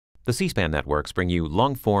The C-SPAN networks bring you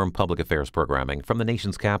long-form public affairs programming from the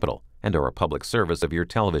nation's capital and are a public service of your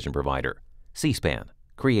television provider. C-SPAN,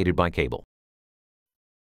 created by cable.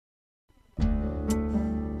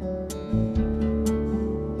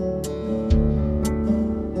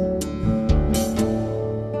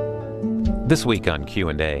 This week on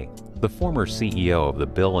Q&A, the former CEO of the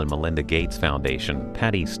Bill and Melinda Gates Foundation,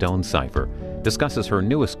 Patty Stonesifer, discusses her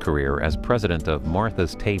newest career as president of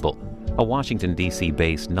Martha's Table, a Washington,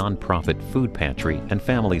 D.C.-based nonprofit food pantry and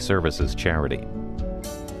family services charity.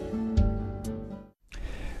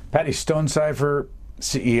 Patty Stonesifer,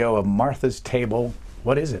 CEO of Martha's Table.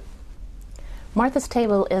 What is it? Martha's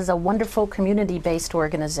Table is a wonderful community-based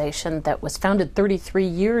organization that was founded 33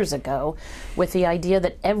 years ago with the idea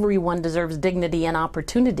that everyone deserves dignity and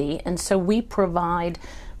opportunity, and so we provide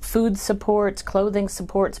food supports, clothing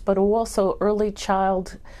supports, but also early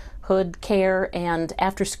childhood care and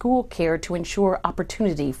after-school care to ensure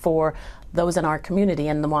opportunity for those in our community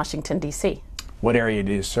in the Washington, D.C. What area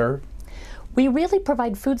do you serve? We really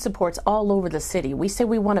provide food supports all over the city. We say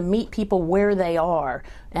we want to meet people where they are,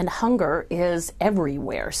 and hunger is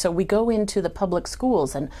everywhere. So we go into the public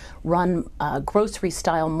schools and run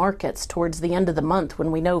grocery-style markets towards the end of the month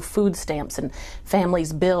when we know food stamps and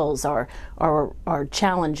families' bills are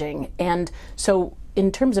challenging. And so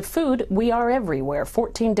in terms of food, we are everywhere,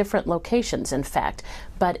 14 different locations, in fact.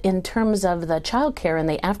 But in terms of the child care and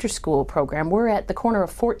the after-school program, we're at the corner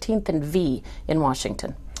of 14th and V in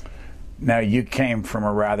Washington. Now, you came from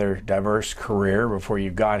a rather diverse career before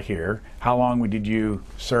you got here. How long did you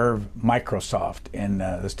serve Microsoft in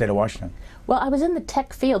the state of Washington? Well, I was in the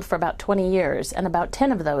tech field for about 20 years, and about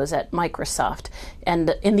 10 of those at Microsoft,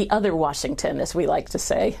 and in the other Washington, as we like to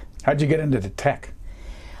say. How'd you get into the tech?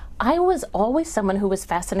 I was always someone who was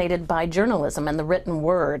fascinated by journalism and the written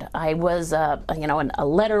word. I was, a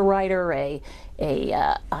letter writer. I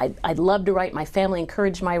loved to write. My family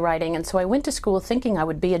encouraged my writing, and so I went to school thinking I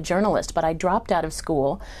would be a journalist. But I dropped out of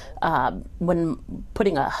school when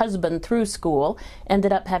putting a husband through school.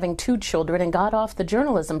 Ended up having 2 children and got off the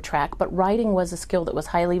journalism track. But writing was a skill that was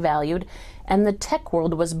highly valued, and the tech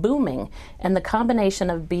world was booming. And the combination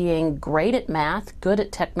of being great at math, good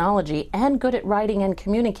at technology, and good at writing and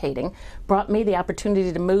communicating brought me the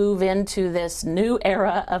opportunity to move into this new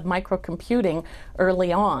era of microcomputing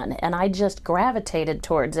early on. And I just gravitated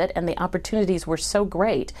towards it, and the opportunities were so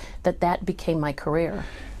great that became my career.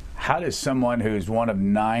 How does someone who's one of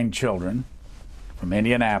 9 children from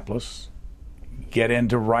Indianapolis get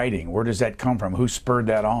into writing? Where does that come from? Who spurred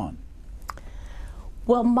that on?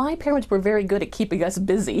 Well, my parents were very good at keeping us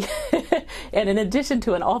busy. And in addition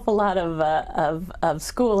to an awful lot of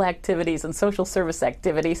school activities and social service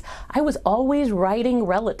activities, I was always writing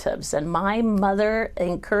relatives, and my mother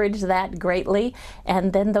encouraged that greatly.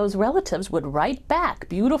 And then those relatives would write back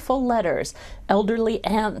beautiful letters, elderly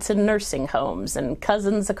aunts in nursing homes and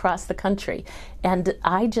cousins across the country. And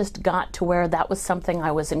I just got to where that was something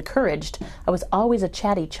I was encouraged. I was always a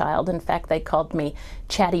chatty child. In fact, they called me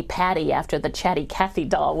Chatty Patty after the Chatty Cathy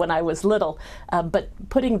doll when I was little. But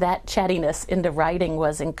putting that chattiness into writing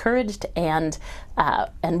was encouraged and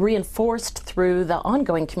reinforced through the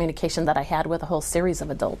ongoing communication that I had with a whole series of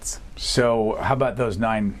adults. So how about those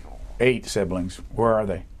 8 siblings? Where are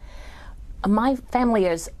they? My family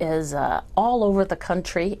is all over the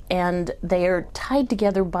country, and they are tied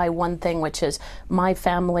together by one thing, which is my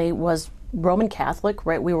family was Roman Catholic,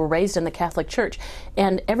 right? We were raised in the Catholic Church,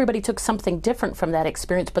 and everybody took something different from that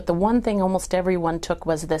experience, but the one thing almost everyone took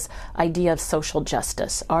was this idea of social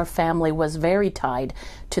justice. Our family was very tied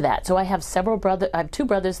to that. So I have I have 2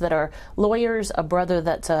 brothers that are lawyers, a brother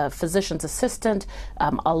that's a physician's assistant,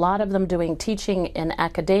 a lot of them doing teaching in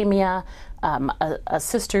academia, a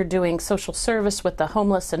sister doing social service with the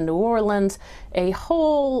homeless in New Orleans, a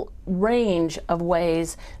whole range of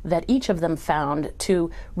ways that each of them found to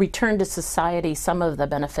return to society some of the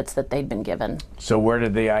benefits that they'd been given. So where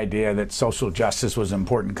did the idea that social justice was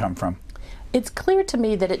important come from? It's clear to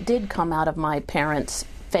me that it did come out of my parents'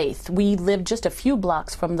 faith. We lived just a few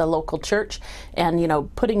blocks from the local church,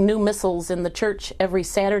 and putting new missiles in the church every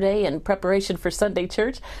Saturday in preparation for Sunday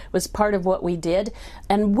church was part of what we did.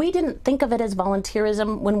 And we didn't think of it as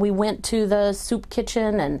volunteerism when we went to the soup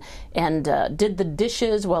kitchen and did the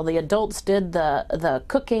dishes while the adults did the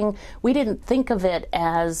cooking. We didn't think of it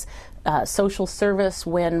as social service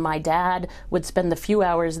when my dad would spend the few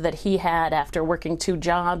hours that he had after working 2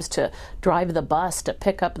 jobs to drive the bus to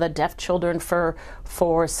pick up the deaf children for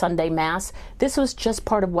Sunday Mass. This was just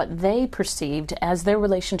part of what they perceived as their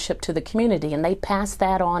relationship to the community, and they passed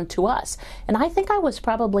that on to us. And I think I was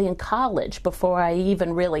probably in college before I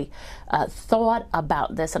even really thought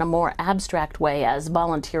about this in a more abstract way as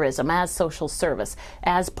volunteerism, as social service,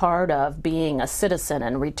 as part of being a citizen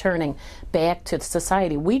and returning back to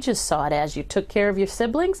society. We just saw it as you took care of your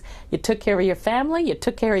siblings, you took care of your family, you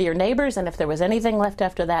took care of your neighbors, and if there was anything left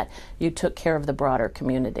after that, you took care of the broader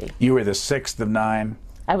community. You were the 6th of 9?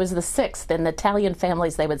 I was the 6th. In Italian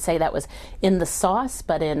families, they would say that was in the sauce,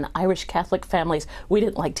 but in Irish Catholic families, we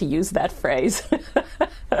didn't like to use that phrase.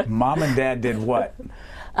 Mom and Dad did what?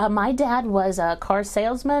 My dad was a car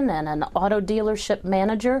salesman and an auto dealership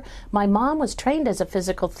manager. My mom was trained as a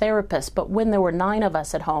physical therapist, but when there were 9 of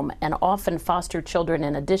us at home and often foster children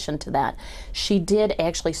in addition to that, she did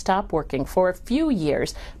actually stop working for a few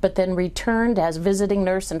years, but then returned as visiting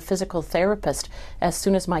nurse and physical therapist as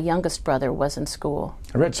soon as my youngest brother was in school.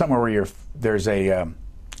 I read somewhere where there's a,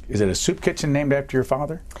 is it a soup kitchen named after your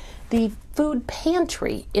father? The food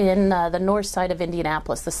pantry in the north side of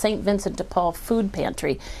Indianapolis, the St. Vincent de Paul food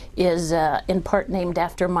pantry, is in part named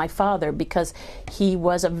after my father because he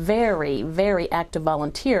was a very, very active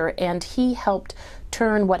volunteer, and he helped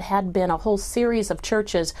turn what had been a whole series of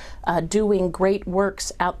churches doing great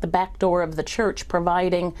works out the back door of the church,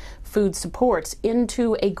 providing food supports,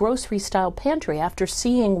 into a grocery-style pantry after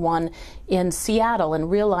seeing one in Seattle and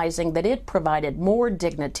realizing that it provided more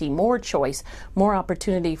dignity, more choice, more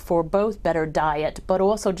opportunity for both better diet, but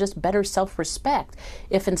also just better self-respect.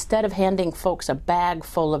 If instead of handing folks a bag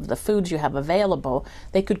full of the foods you have available,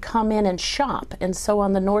 they could come in and shop. And so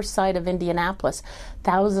on the north side of Indianapolis,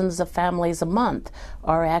 thousands of families a month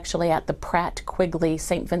are actually at the Pratt Quigley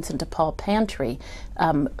St. Vincent de Paul pantry,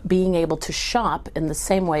 being able to shop in the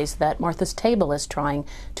same ways that Martha's Table is trying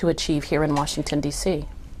to achieve here in Washington, D.C.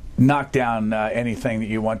 Knock down anything that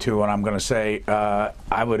you want to, and I'm going to say,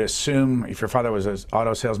 I would assume if your father was an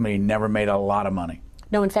auto salesman, he never made a lot of money.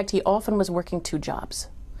 No, in fact, he often was working 2 jobs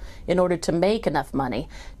in order to make enough money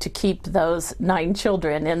to keep those 9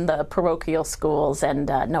 children in the parochial schools. And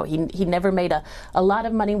no, he never made a lot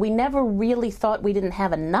of money. We never really thought we didn't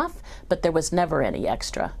have enough, but there was never any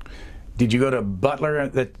extra. Did you go to Butler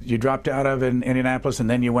that you dropped out of in Indianapolis, and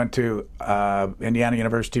then you went to Indiana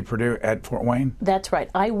University, Purdue at Fort Wayne? That's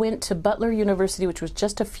right. I went to Butler University, which was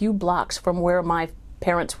just a few blocks from where my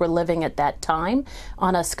parents were living at that time,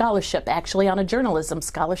 on a scholarship, actually on a journalism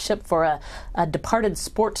scholarship for a departed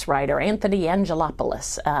sports writer, Anthony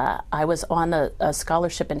Angelopoulos. I was on a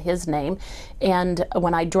scholarship in his name, and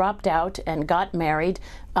when I dropped out and got married,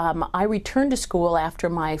 I returned to school after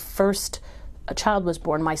my first child was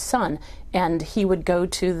born, my son, and he would go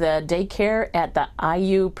to the daycare at the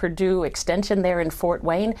IU Purdue Extension there in Fort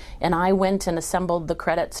Wayne, and I went and assembled the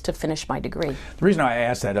credits to finish my degree. The reason I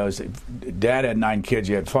asked that is Dad had 9 kids,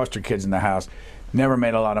 you had foster kids in the house, never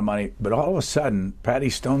made a lot of money, but all of a sudden Patty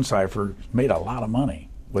Stonesifer made a lot of money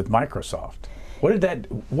with Microsoft. What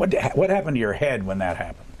happened to your head when that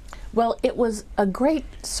happened? Well, it was a great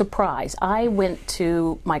surprise. I went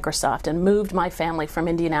to Microsoft and moved my family from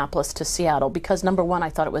Indianapolis to Seattle because, number one, I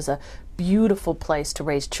thought it was a beautiful place to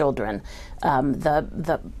raise children. Both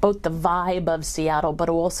the vibe of Seattle, but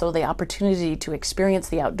also the opportunity to experience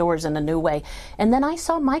the outdoors in a new way. And then I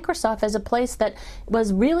saw Microsoft as a place that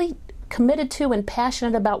was really committed to and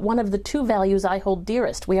passionate about one of the 2 values I hold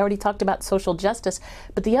dearest. We already talked about social justice,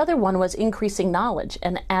 but the other one was increasing knowledge.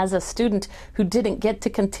 And as a student who didn't get to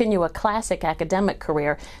continue a classic academic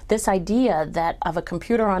career, this idea that of a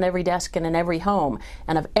computer on every desk and in every home,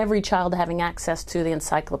 and of every child having access to the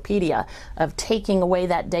encyclopedia, of taking away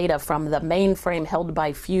that data from the mainframe held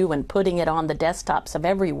by few and putting it on the desktops of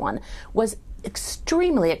everyone, was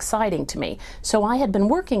extremely exciting to me. So I had been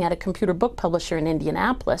working at a computer book publisher in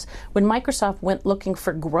Indianapolis when Microsoft went looking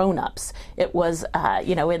for grown-ups. It was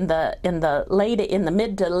in the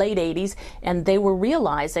mid to late 80s, and they were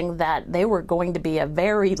realizing that they were going to be a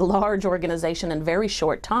very large organization in very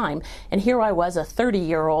short time. And here I was, a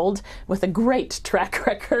 30-year-old with a great track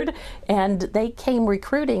record, and they came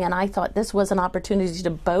recruiting, and I thought this was an opportunity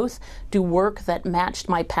to both do work that matched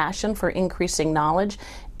my passion for increasing knowledge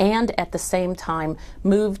and at the same time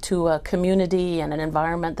move to a community and an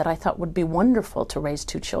environment that I thought would be wonderful to raise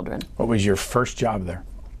 2 children. What was your first job there?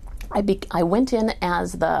 I went in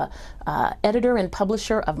as the editor and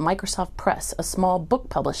publisher of Microsoft Press, a small book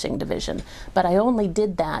publishing division. But I only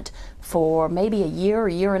did that for maybe a year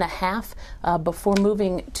and a half before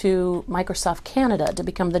moving to Microsoft Canada to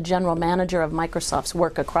become the general manager of Microsoft's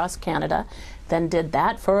work across Canada. Then did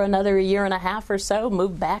that for another year and a half or so,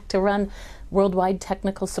 moved back to run worldwide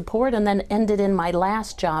technical support, and then ended in my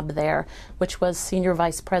last job there, which was senior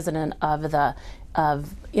vice president of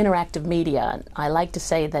interactive media. I like to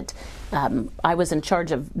say that I was in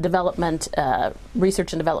charge of development,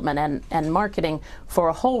 research and development, and marketing for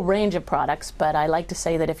a whole range of products, but I like to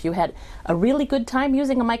say that if you had a really good time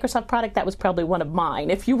using a Microsoft product, that was probably one of mine.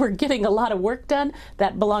 If you were getting a lot of work done,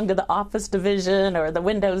 that belonged to the Office division or the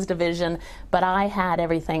Windows division, but I had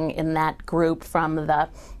everything in that group, from the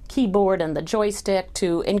keyboard and the joystick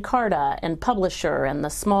to Encarta and Publisher and the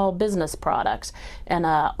small business products and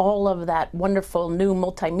all of that wonderful new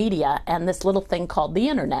multimedia and this little thing called the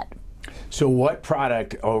Internet. So what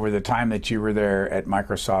product over the time that you were there at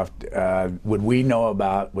Microsoft would we know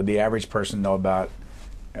about, would the average person know about?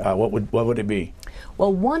 What would it be?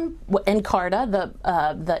 Well, one, Encarta,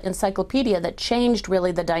 the encyclopedia that changed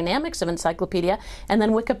really the dynamics of encyclopedia, and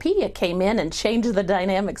then Wikipedia came in and changed the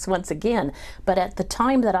dynamics once again. But at the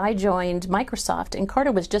time that I joined Microsoft,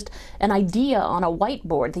 Encarta was just an idea on a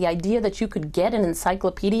whiteboard, the idea that you could get an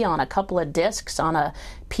encyclopedia on a couple of discs on a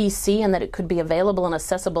PC and that it could be available and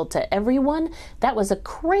accessible to everyone. That was a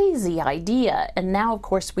crazy idea. And now, of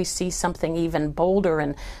course, we see something even bolder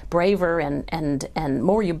and braver and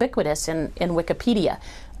more ubiquitous in Wikipedia.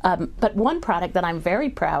 But one product that I'm very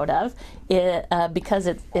proud of, because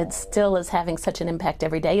it still is having such an impact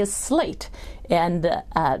every day, is Slate. And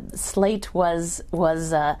Slate was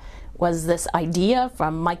this idea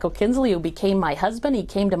from Michael Kinsley, who became my husband. He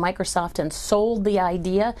came to Microsoft and sold the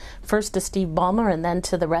idea, first to Steve Ballmer and then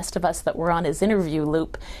to the rest of us that were on his interview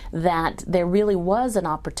loop, that there really was an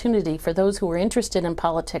opportunity for those who were interested in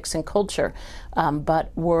politics and culture,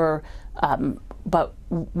 but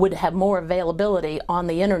would have more availability on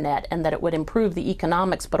the Internet, and that it would improve the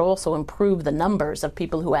economics but also improve the numbers of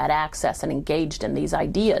people who had access and engaged in these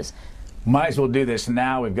ideas. Might as well do this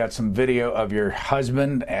now. We've got some video of your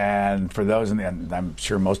husband, and for those, and I'm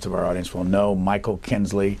sure most of our audience will know Michael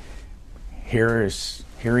Kinsley. Here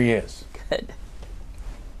he is. Good.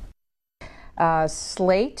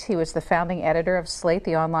 Slate, he was the founding editor of Slate,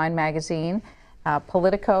 the online magazine,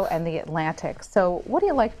 Politico, and The Atlantic. So what do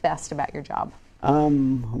you like best about your job?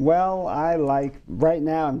 Well, right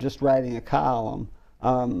now I'm just writing a column.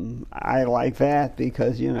 I like that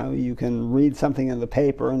because, you know, you can read something in the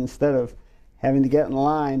paper, and instead of having to get in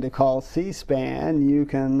line to call C-SPAN, you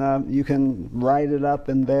can write it up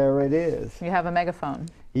and there it is. You have a megaphone.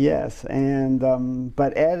 Yes, and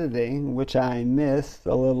but editing, which I miss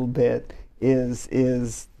a little bit,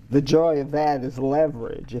 is the joy of that is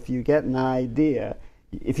leverage. If you get an idea,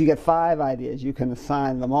 if you get 5 ideas, you can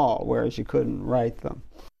assign them all, whereas you couldn't write them.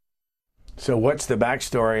 So what's the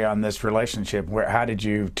backstory on this relationship? How did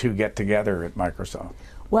you two get together at Microsoft?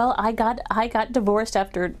 Well, I got divorced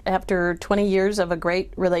after 20 years of a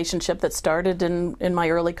great relationship that started in my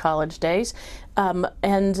early college days, and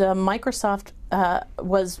Microsoft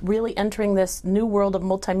was really entering this new world of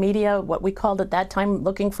multimedia, what we called at that time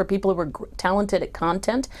looking for people who were talented at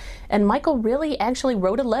content. And Michael really actually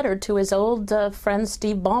wrote a letter to his old friend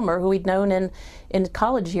Steve Ballmer, who he'd known in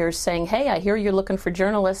college years, saying, "Hey, I hear you're looking for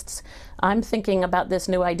journalists. I'm thinking about this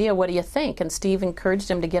new idea. What do you think?" And Steve encouraged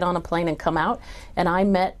him to get on a plane and come out. And I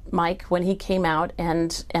met Mike when he came out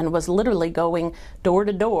and was literally going door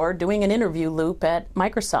to door doing an interview loop at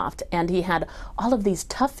Microsoft. And he had all of these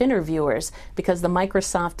tough interviewers because the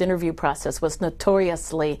Microsoft interview process was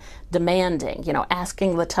notoriously demanding, you know,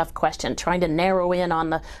 asking the tough question, trying to narrow in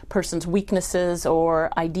on the person's weaknesses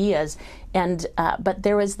or ideas. And but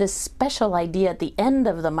there was this special idea at the end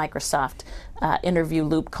of the Microsoft interview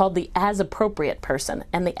loop called the as appropriate person.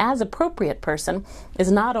 And the as appropriate person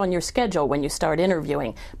is not on your schedule when you start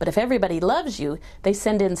interviewing. But if everybody loves you, they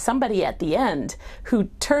send in somebody at the end who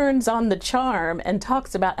turns on the charm and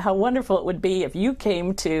talks about how wonderful it would be if you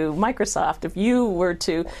came to Microsoft, if you were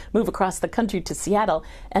to move across the country to Seattle.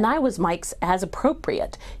 And I was Mike's as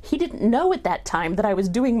appropriate. He didn't know at that time that I was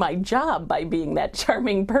doing my job by being that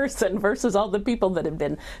charming person versus all the people that had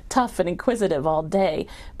been tough and inquisitive all day.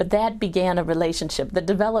 But that began a relationship that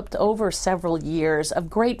developed over several years of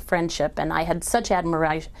great friendship, and I had such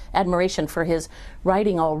admiration for his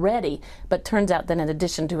writing already. But turns out that in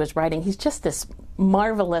addition to his writing, he's just this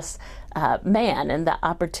marvelous man, and the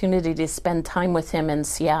opportunity to spend time with him in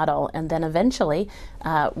Seattle, and then eventually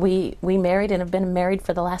we married and have been married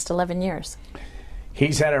for the last 11 years.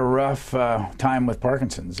 He's had a rough time with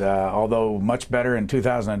Parkinson's, although much better in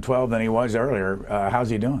 2012 than he was earlier. How's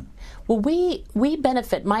he doing? Well, we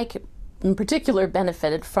benefit, Mike in particular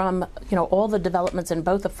benefited from, all the developments in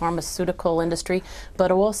both the pharmaceutical industry,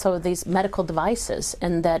 but also these medical devices.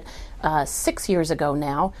 And that 6 years ago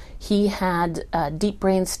now, he had deep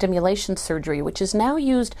brain stimulation surgery, which is now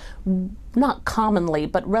used not commonly,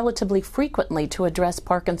 but relatively frequently to address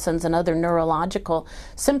Parkinson's and other neurological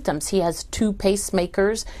symptoms. He has 2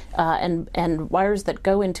 pacemakers and wires that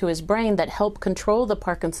go into his brain that help control the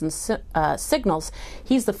Parkinson's signals.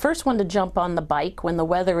 He's the first one to jump on the bike when the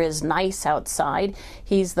weather is nice outside.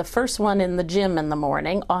 He's the first one in the gym in the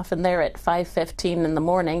morning, often there at 5:15 in the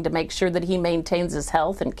morning, to make sure that he maintains his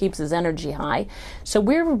health and keeps his energy high. So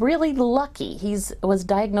we're really lucky. He was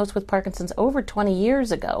diagnosed with Parkinson's over 20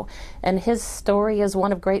 years ago, and his story is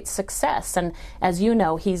one of great success. And as you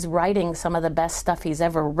know, he's writing some of the best stuff he's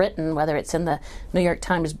ever written, whether it's in the New York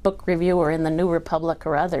Times Book Review or in the New Republic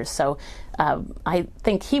or others. So I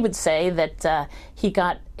think he would say that he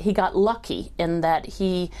got lucky in that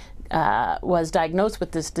he was diagnosed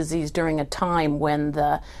with this disease during a time when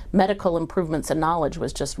the medical improvements and knowledge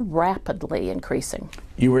was just rapidly increasing.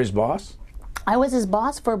 You were his boss? I was his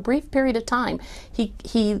boss for a brief period of time.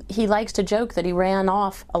 He likes to joke that he ran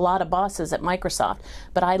off a lot of bosses at Microsoft,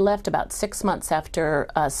 but I left about 6 months after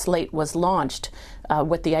Slate was launched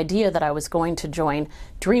with the idea that I was going to join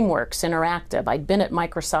DreamWorks Interactive. I'd been at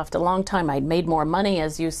Microsoft a long time. I'd made more money,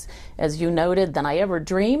 as you noted, than I ever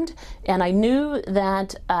dreamed, and I knew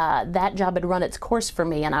that that job had run its course for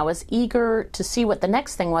me, and I was eager to see what the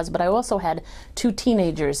next thing was, but I also had 2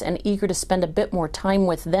 teenagers and eager to spend a bit more time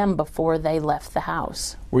with them before they left the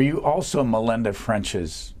house. Were you also Melinda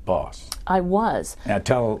French's boss? I was. Now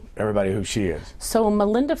tell everybody who she is. So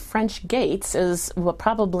Melinda French Gates is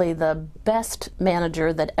probably the best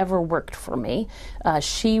manager that ever worked for me.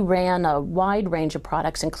 She ran a wide range of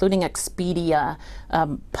products, including Expedia,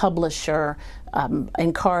 Publisher,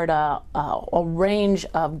 Encarta, a range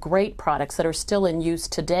of great products that are still in use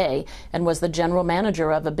today, and was the general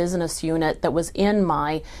manager of a business unit that was in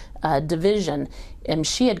my division. And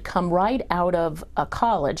she had come right out of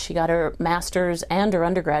college. She got her master's and her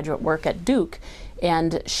undergraduate work at Duke,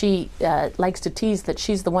 and she likes to tease that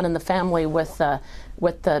she's the one in the family with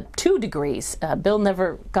the 2 degrees. Bill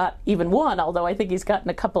never got even 1, although I think he's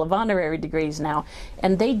gotten a couple of honorary degrees now.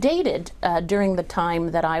 And they dated during the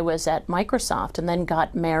time that I was at Microsoft, and then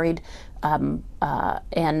got married. And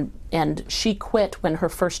she quit when her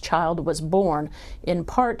first child was born, in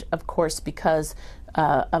part, of course, because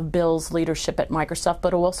of Bill's leadership at Microsoft,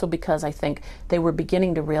 but also because I think they were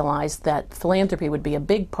beginning to realize that philanthropy would be a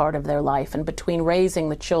big part of their life. And between raising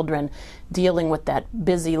the children, dealing with that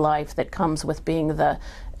busy life that comes with being the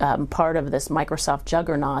part of this Microsoft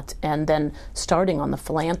juggernaut, and then starting on the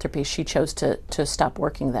philanthropy, she chose to stop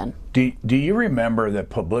working then. Do you remember the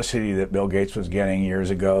publicity that Bill Gates was getting years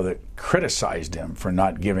ago that criticized him for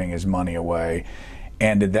not giving his money away?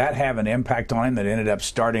 And did that have an impact on him that ended up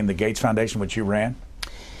starting the Gates Foundation, which you ran?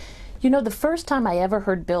 You know, the first time I ever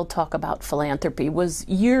heard Bill talk about philanthropy was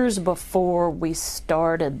years before we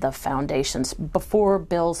started the foundations, before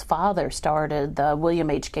Bill's father started the William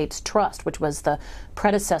H. Gates Trust, which was the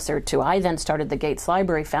predecessor to, I then started the Gates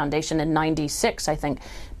Library Foundation in '96. I think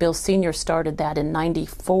Bill Sr. started that in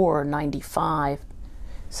 '94, '95.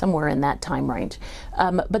 Somewhere in that time range.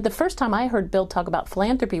 But the first time I heard Bill talk about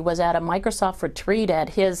philanthropy was at a Microsoft retreat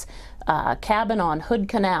at his cabin on Hood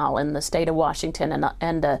Canal in the state of Washington,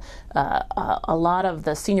 and a lot of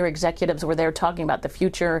the senior executives were there talking about the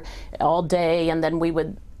future all day, and then we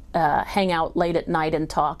would hang out late at night and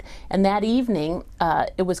talk. And that evening,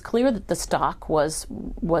 it was clear that the stock was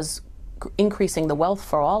increasing the wealth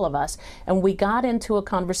for all of us, and we got into a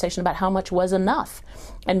conversation about how much was enough.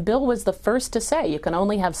 And Bill was the first to say, you can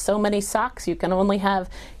only have so many socks, you can only have,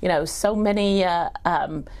 so many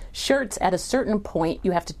shirts. At a certain point,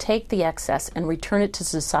 you have to take the excess and return it to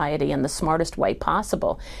society in the smartest way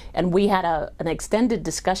possible. And we had an extended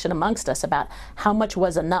discussion amongst us about how much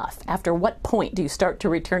was enough. After what point do you start to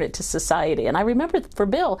return it to society? And I remember for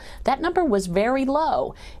Bill, that number was very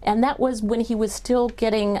low. And that was when he was still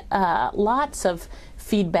getting lots of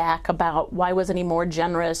feedback about why wasn't he more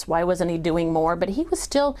generous, why wasn't he doing more, but he was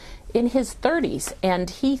still in his 30s, and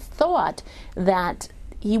he thought that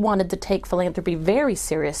he wanted to take philanthropy very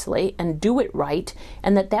seriously and do it right,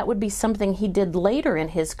 and that would be something he did later in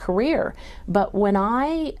his career. But when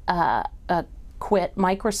I quit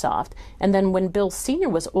Microsoft. And then when Bill Sr.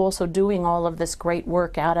 was also doing all of this great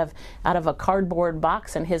work out of a cardboard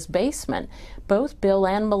box in his basement, both Bill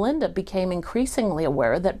and Melinda became increasingly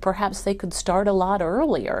aware that perhaps they could start a lot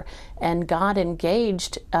earlier, and got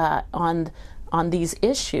engaged on these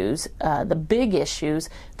issues, the big issues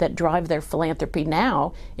that drive their philanthropy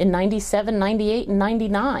now in 97, 98, and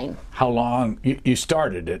 99. How long, you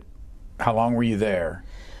started it, how long were you there?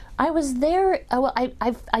 I was there, well,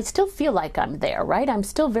 I still feel like I'm there, right? I'm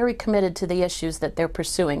still very committed to the issues that they're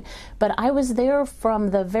pursuing. But I was there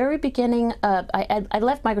from the very beginning. I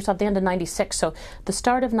left Microsoft at the end of 96, so the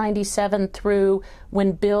start of 97 through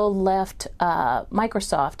when Bill left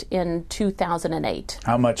Microsoft in 2008.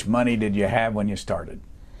 How much money did you have when you started?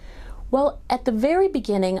 Well, at the very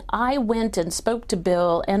beginning, I went and spoke to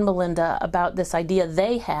Bill and Melinda about this idea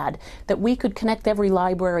they had that we could connect every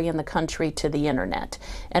library in the country to the internet.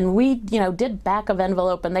 And we, did back of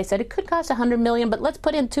envelope, and they said it could cost $100 million, but let's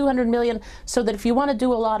put in $200 million so that if you want to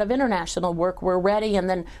do a lot of international work, we're ready. And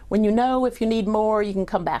then when if you need more, you can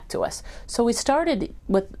come back to us. So we started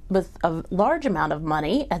with a large amount of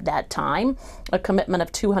money at that time, a commitment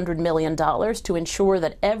of $200 million to ensure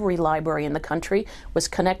that every library in the country was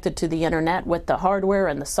connected to the internet with the hardware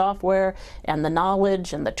and the software and the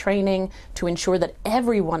knowledge and the training to ensure that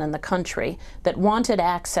everyone in the country that wanted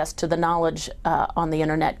access to the knowledge on the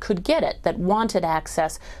internet could get it, that wanted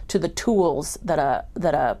access to the tools that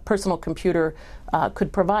a personal computer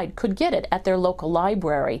could provide, could get it at their local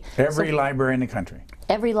library. Every library in the country?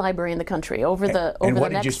 Every library in the country over the next 6 years. And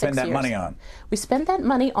what did you spend that money on? We spent that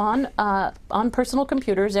money on personal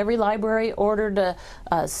computers. Every library ordered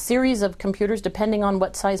a series of computers depending on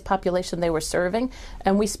what size population they were serving,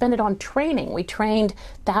 and we spent it on training. We trained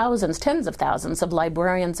thousands, tens of thousands of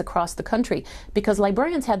librarians across the country because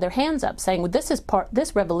librarians had their hands up saying, well,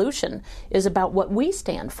 this revolution is about what we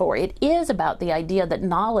stand for. It is about the idea that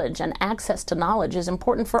knowledge and access to knowledge is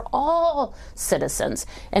important for all citizens,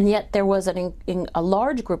 and yet there was a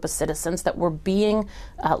large group of citizens that were being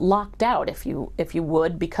locked out, if you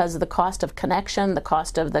would, because of the cost of connection, the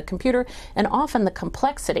cost of the computer, and often the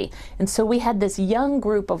complexity. And so we had this young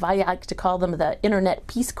group of, I like to call them the Internet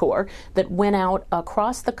Peace Corps, that went out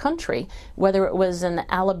across the country, whether it was in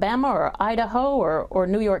Alabama or Idaho or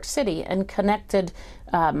New York City, and connected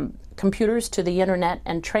computers to the internet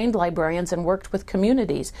and trained librarians and worked with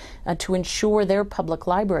communities to ensure their public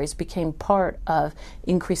libraries became part of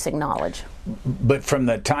increasing knowledge. But from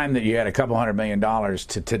the time that you had a couple $100 million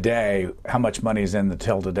to today, how much money is in the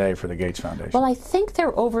till today for the Gates Foundation? Well, I think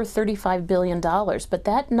they're over $35 billion, but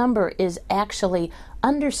that number is actually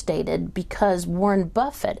understated because Warren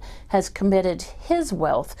Buffett has committed his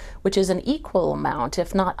wealth, which is an equal amount,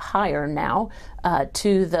 if not higher now,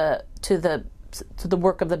 to the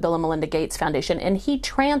work of the Bill and Melinda Gates Foundation, and he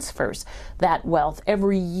transfers that wealth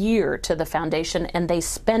every year to the foundation, and they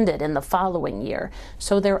spend it in the following year.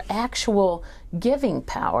 So their actual giving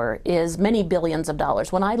power is many billions of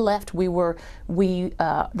dollars. When I left,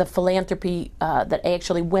 the philanthropy that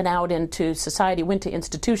actually went out into society, went to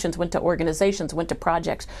institutions, went to organizations, went to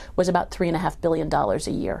projects, was about $3.5 billion a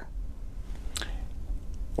year.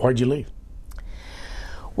 Why'd you leave?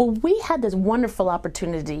 Well, we had this wonderful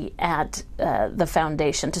opportunity at the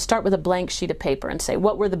foundation to start with a blank sheet of paper and say,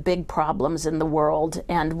 what were the big problems in the world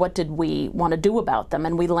and what did we want to do about them?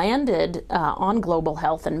 And we landed on global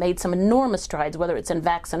health and made some enormous strides, whether it's in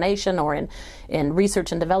vaccination or in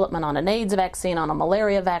research and development on an AIDS vaccine, on a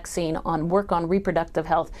malaria vaccine, on work on reproductive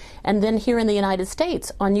health, and then here in the United States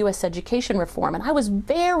on U.S. education reform. And I was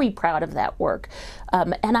very proud of that work.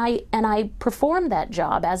 And I performed that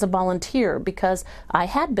job as a volunteer because I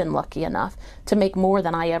had been lucky enough to make more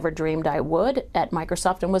than I ever dreamed I would at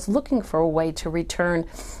Microsoft, and was looking for a way to return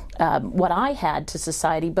what I had to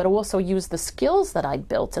society, but also use the skills that I'd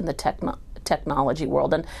built in the technology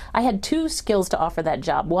world. And I had two skills to offer that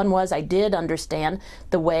job. One was I did understand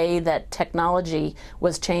the way that technology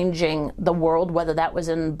was changing the world, whether that was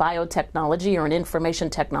in biotechnology or in information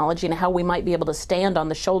technology, and how we might be able to stand on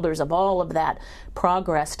the shoulders of all of that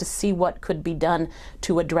progress to see what could be done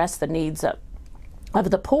to address the needs of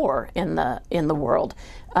the poor in the world.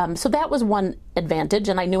 So that was one advantage,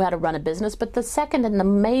 and I knew how to run a business. But the second and the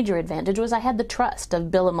major advantage was I had the trust of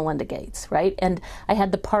Bill and Melinda Gates, right? And I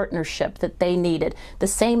had the partnership that they needed, the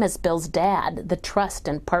same as Bill's dad, the trust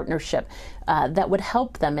and partnership that would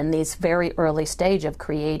help them in these very early stage of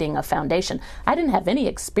creating a foundation. I didn't have any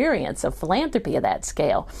experience of philanthropy of that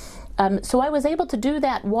scale. So I was able to do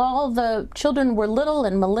that while the children were little,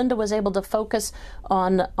 and Melinda was able to focus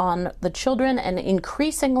on the children and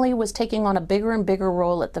increasingly was taking on a bigger and bigger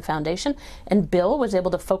role at the foundation. And Bill was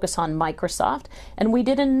able to focus on Microsoft, and we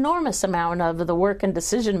did an enormous amount of the work and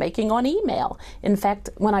decision making on email. In fact,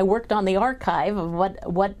 when I worked on the archive of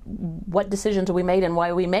what decisions we made and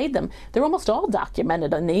why we made them, they're almost all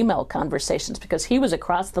documented in email conversations, because he was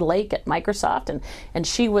across the lake at Microsoft and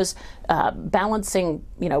she was balancing,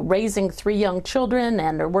 raising 3 young children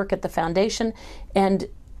and her work at the foundation.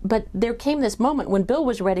 But there came this moment when Bill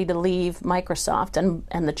was ready to leave Microsoft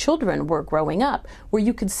and the children were growing up, where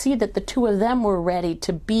you could see that the two of them were ready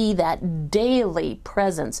to be that daily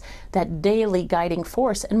presence, that daily guiding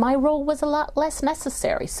force, and my role was a lot less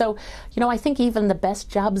necessary. So, I think even the best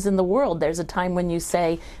jobs in the world, there's a time when you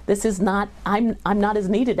say, this is not, I'm not as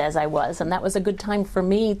needed as I was, and that was a good time for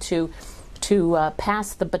me to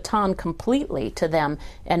pass the baton completely to them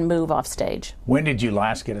and move off stage. When did you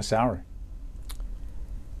last get a salary?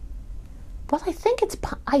 Well, I think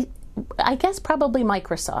I guess probably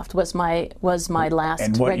Microsoft was my last regular salary.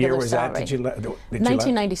 And what year was that?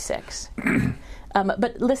 1996.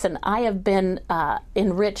 But listen, I have been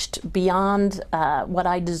enriched beyond what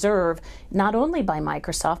I deserve, not only by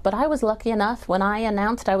Microsoft, but I was lucky enough when I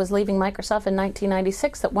announced I was leaving Microsoft in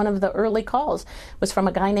 1996 that one of the early calls was from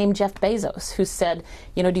a guy named Jeff Bezos, who said,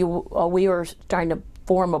 we are starting to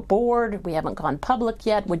form a board. We haven't gone public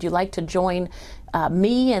yet. Would you like to join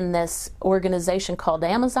me in this organization called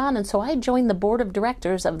Amazon? And so I joined the board of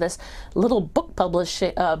directors of this little book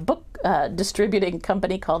distributing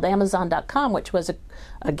company called Amazon.com, which was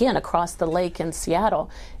again across the lake in Seattle.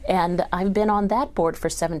 And I've been on that board for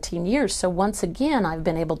 17 years. So once again, I've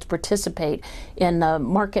been able to participate in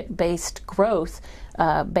market-based growth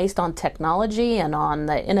based on technology and on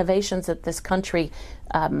the innovations that this country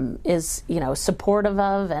is supportive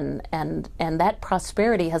of, and that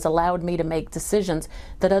prosperity has allowed me to make decisions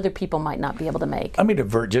that other people might not be able to make. Let me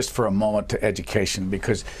divert just for a moment to education,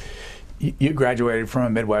 because you graduated from a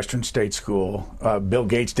Midwestern state school. Bill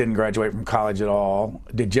Gates didn't graduate from college at all.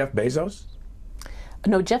 Did Jeff Bezos?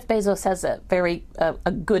 No, Jeff Bezos has a very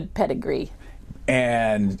a good pedigree.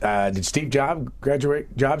 And did Steve Jobs graduate?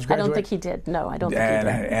 I don't think he did. No, I don't think he did.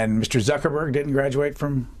 And Mr. Zuckerberg didn't graduate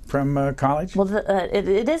from college? Well,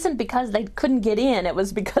 it isn't because they couldn't get in. It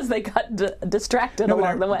was because they got distracted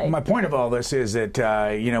along the way. My point of all this is that,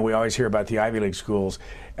 we always hear about the Ivy League schools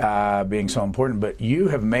being so important, but you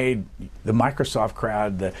have made the Microsoft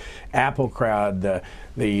crowd, the Apple crowd,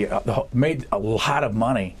 made a lot of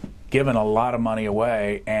money, given a lot of money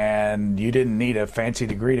away, and you didn't need a fancy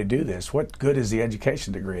degree to do this. What good is the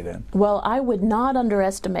education degree then? Well, I would not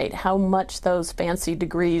underestimate how much those fancy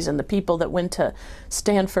degrees and the people that went to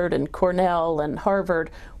Stanford and Cornell and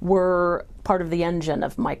Harvard were part of the engine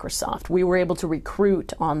of Microsoft. We were able to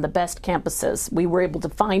recruit on the best campuses. We were able to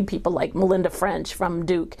find people like Melinda French from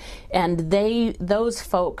Duke, and those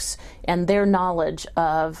folks and their knowledge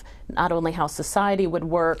of not only how society would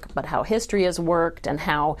work, but how history has worked and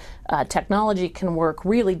how technology can work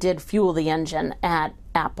really did fuel the engine at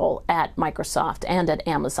Apple, at Microsoft, and at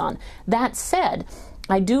Amazon. That said,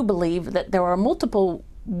 I do believe that there are multiple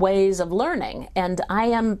ways of learning, and I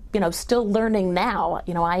am still learning now.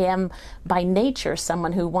 I am by nature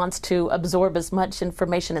someone who wants to absorb as much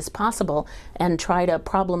information as possible and try to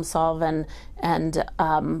problem solve and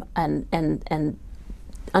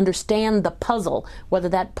understand the puzzle, whether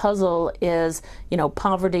that puzzle is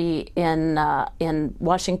poverty in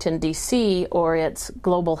Washington D.C. or it's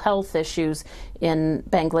global health issues in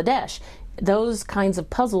Bangladesh. Those kinds of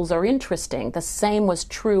puzzles are interesting. The same was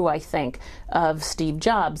true, I think, of Steve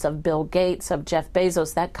Jobs, of Bill Gates, of Jeff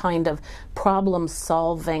Bezos. That kind of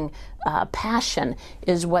problem-solving passion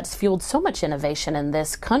is what's fueled so much innovation in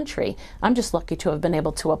this country. I'm just lucky to have been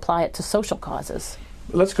able to apply it to social causes.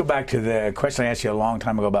 Let's go back to the question I asked you a long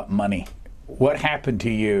time ago about money. What happened to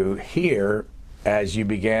you here as you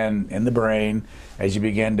began in the brain, as you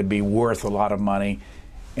began to be worth a lot of money?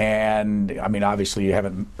 And I mean, obviously you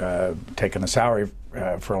haven't taken a salary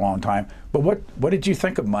for a long time, but what did you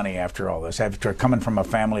think of money after all this, after coming from a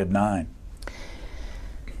family of 9?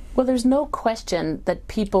 Well, there's no question that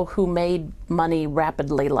people who made money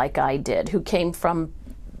rapidly like I did, who came from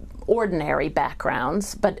ordinary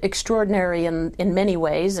backgrounds, but extraordinary in many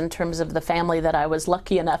ways in terms of the family that I was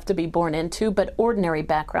lucky enough to be born into, but ordinary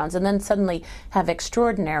backgrounds, and then suddenly have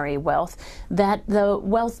extraordinary wealth, that the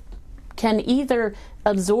wealth can either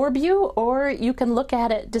absorb you or you can look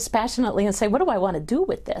at it dispassionately and say, what do I want to do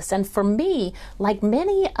with this? And for me, like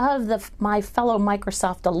many of my fellow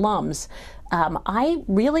Microsoft alums, I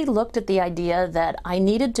really looked at the idea that I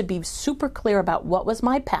needed to be super clear about what was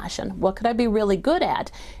my passion, what could I be really good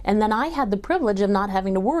at, and then I had the privilege of not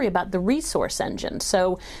having to worry about the resource engine.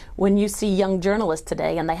 So when you see young journalists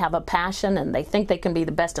today and they have a passion and they think they can be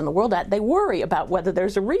the best in the world at, they worry about whether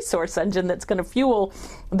there's a resource engine that's going to fuel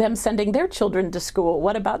them sending their children to school.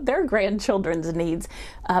 What about their grandchildren's needs?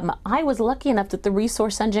 I was lucky enough that the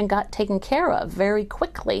resource engine got taken care of very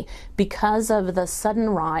quickly because of the sudden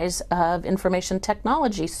rise of information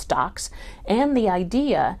technology stocks and the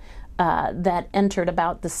idea that entered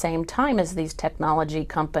about the same time as these technology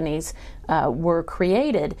companies were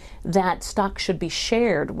created, that stock should be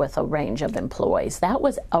shared with a range of employees. That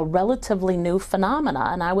was a relatively new phenomena,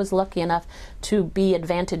 and I was lucky enough to be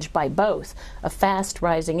advantaged by both a fast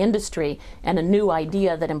rising industry and a new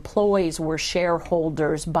idea that employees were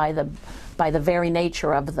shareholders by the very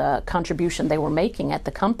nature of the contribution they were making at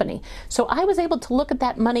the company. So I was able to look at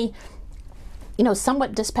that money, you know,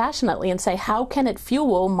 somewhat dispassionately and say, how can it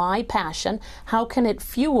fuel my passion? How can it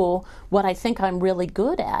fuel what I think I'm really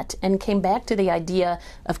good at? And came back to the idea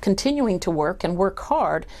of continuing to work and work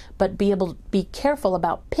hard, but be able to be careful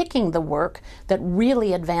about picking the work that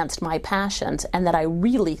really advanced my passions and that I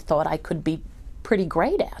really thought I could be pretty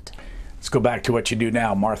great at. Let's go back to what you do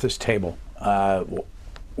now, Martha's Table.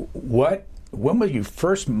 When were you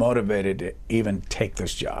first motivated to even take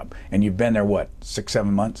this job? And you've been there, what, 6,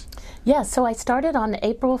 7 months? Yeah, so I started on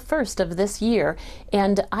April 1st of this year,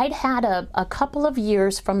 and I'd had a couple of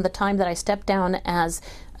years from the time that I stepped down as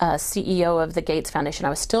CEO of the Gates Foundation. I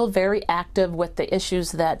was still very active with the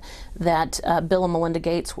issues that Bill and Melinda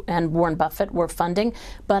Gates and Warren Buffett were funding,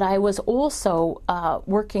 but I was also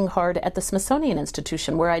working hard at the Smithsonian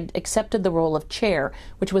Institution, where I accepted the role of chair,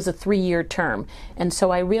 which was a 3-year term. And so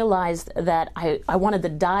I realized that I wanted to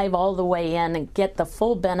dive all the way in and get the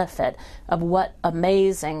full benefit of what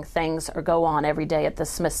amazing things go on every day at the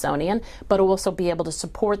Smithsonian, but also be able to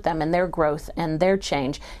support them in their growth and their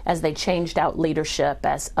change as they changed out leadership,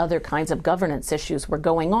 as other kinds of governance issues were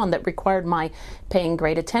going on that required my paying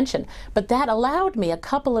great attention. But that allowed me a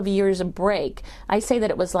couple of years of break. I say that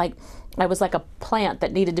it was like I was like a plant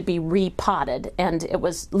that needed to be repotted, and it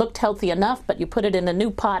looked healthy enough, but you put it in a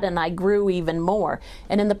new pot and I grew even more.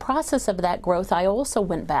 And in the process of that growth, I also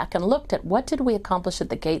went back and looked at what did we accomplish at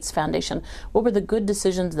the Gates Foundation? What were the good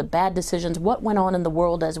decisions, the bad decisions? What went on in the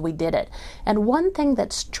world as we did it? And one thing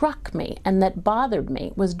that struck me and that bothered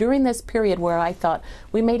me was during this period where I thought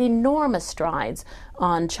we made enormous strides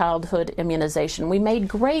on childhood immunization. We made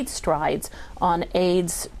great strides on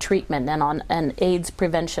AIDS treatment and on AIDS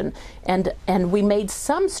prevention. And we made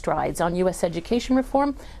some strides on U.S. education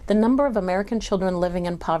reform. The number of American children living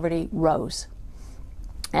in poverty rose.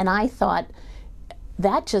 And I thought,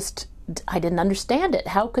 I didn't understand it.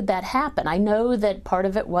 How could that happen? I know that part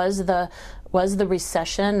of it was the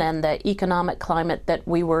recession and the economic climate that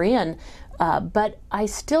we were in. But I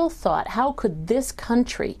still thought, how could this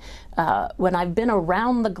country, when I've been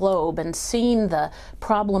around the globe and seen the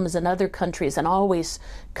problems in other countries and always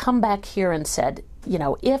come back here and said, you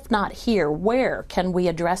know, if not here, where can we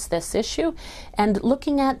address this issue? And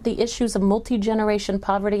looking at the issues of multi-generation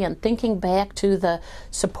poverty and thinking back to the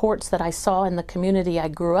supports that I saw in the community I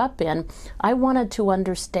grew up in, I wanted to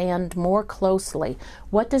understand more closely,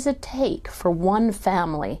 what does it take for one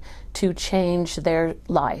family to change their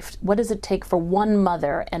life? What does it take for one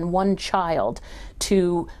mother and one child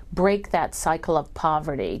to break that cycle of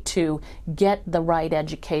poverty, to get the right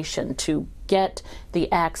education, to get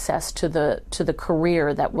the access to the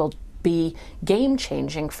career that will be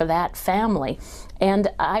game-changing for that family? And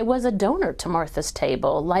I was a donor to Martha's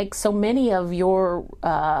Table. Like so many of your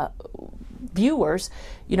viewers,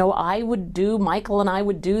 you know, Michael and I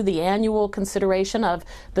would do the annual consideration of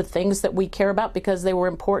the things that we care about because they were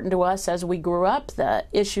important to us as we grew up, the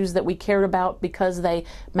issues that we cared about because they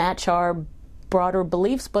match our broader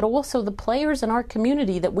beliefs, but also the players in our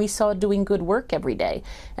community that we saw doing good work every day.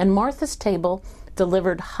 And Martha's Table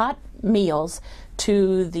delivered hot meals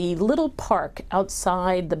to the little park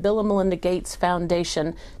outside the Bill and Melinda Gates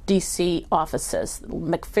Foundation DC offices,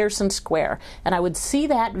 McPherson Square. And I would see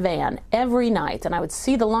that van every night, and I would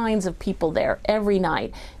see the lines of people there every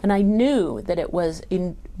night. And I knew that it was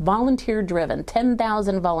volunteer driven,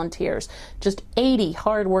 10,000 volunteers, just 80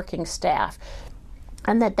 hardworking staff,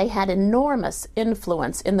 and that they had enormous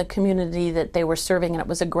influence in the community that they were serving, and it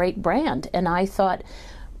was a great brand. And I thought,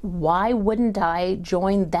 why wouldn't I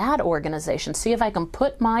join that organization, see if I can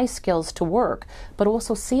put my skills to work, but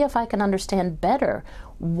also see if I can understand better,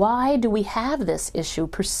 why do we have this issue,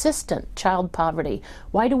 persistent child poverty?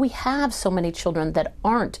 Why do we have so many children that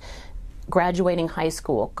aren't graduating high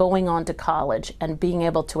school, going on to college, and being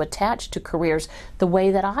able to attach to careers the way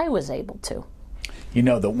that I was able to. You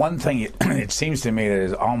know, the one thing it seems to me that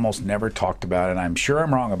is almost never talked about, and I'm sure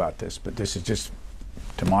I'm wrong about this, but this is just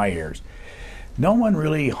to my ears, no one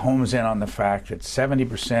really homes in on the fact that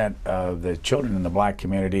 70% of the children in the black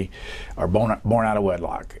community are born out of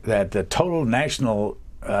wedlock, that the total national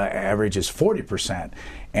average is 40%,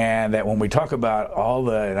 and that when we talk about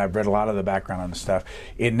and I've read a lot of the background on the stuff,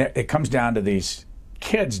 it comes down to these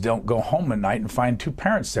kids don't go home at night and find two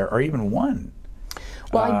parents there, or even one.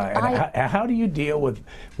 Well, how do you deal with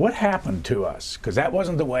what happened to us? Because that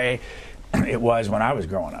wasn't the way it was when I was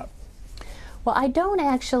growing up. Well, I don't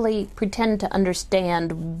actually pretend to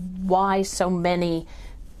understand why so many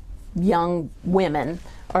young women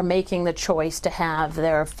are making the choice to have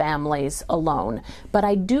their families alone. But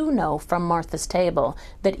I do know from Martha's Table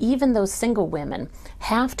that even those single women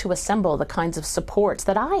have to assemble the kinds of supports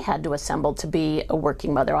that I had to assemble to be a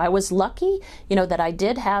working mother. I was lucky, you know, that I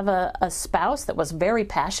did have a spouse that was very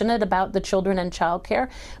passionate about the children and childcare,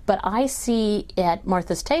 but I see at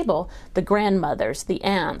Martha's Table the grandmothers, the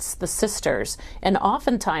aunts, the sisters, and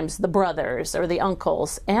oftentimes the brothers or the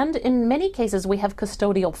uncles, and in many cases we have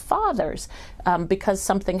custodial fathers because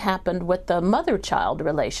something happened with the mother-child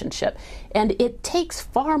relationship. And it takes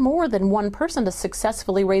far more than one person to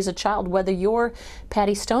successfully raise a child, whether you're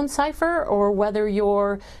Patty Stonesifer or whether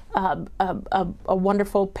you're a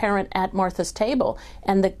wonderful parent at Martha's Table.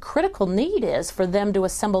 And the critical need is for them to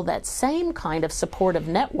assemble that same kind of supportive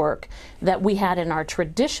network that we had in our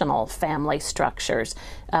traditional family structures.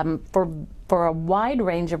 For a wide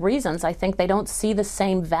range of reasons, I think they don't see the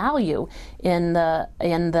same value in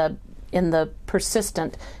the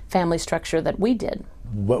persistent family structure that we did.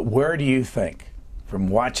 But where do you think, from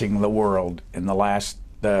watching the world in the last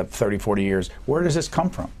 30, 40 years, where does this come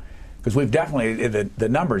from? Because we've definitely, the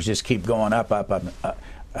numbers just keep going up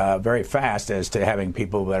very fast as to having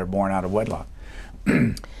people that are born out of wedlock.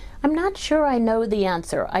 I'm not sure I know the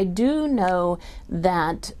answer. I do know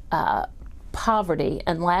that poverty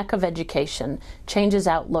and lack of education changes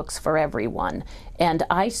outlooks for everyone. And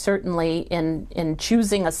I certainly, in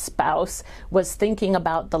choosing a spouse, was thinking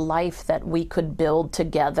about the life that we could build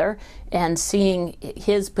together and seeing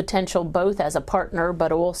his potential both as a partner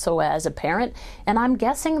but also as a parent. And I'm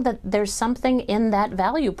guessing that there's something in that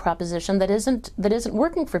value proposition that isn't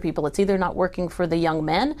working for people. It's either not working for the young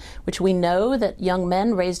men, which we know that young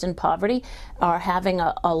men raised in poverty are having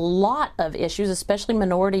a lot of issues, especially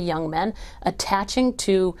minority young men, attaching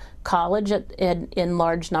to college in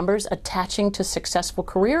large numbers, attaching to successful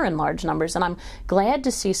career in large numbers. And I'm glad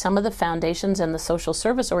to see some of the foundations and the social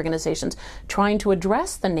service organizations trying to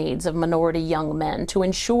address the needs of minority young men to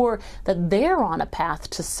ensure that they're on a path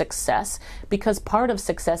to success, because part of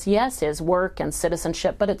success, yes, is work and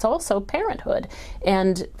citizenship, but it's also parenthood.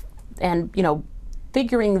 And you know,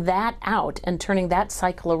 figuring that out and turning that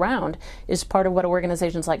cycle around is part of what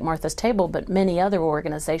organizations like Martha's Table, but many other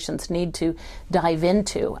organizations, need to dive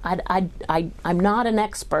into. I'm not an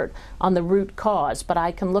expert on the root cause, but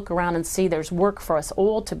I can look around and see there's work for us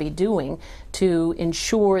all to be doing to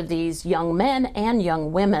ensure these young men and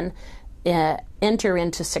young women enter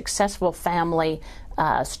into successful family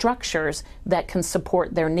structures that can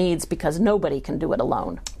support their needs, because nobody can do it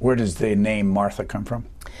alone. Where does the name Martha come from?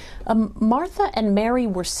 Martha and Mary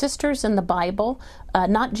were sisters in the Bible,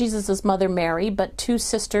 not Jesus' mother Mary, but two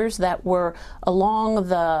sisters that were along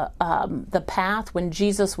the path when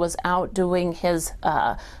Jesus was out doing his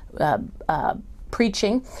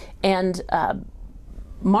preaching, and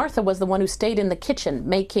Martha was the one who stayed in the kitchen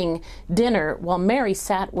making dinner while Mary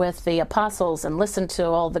sat with the apostles and listened to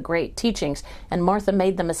all the great teachings. And Martha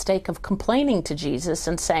made the mistake of complaining to Jesus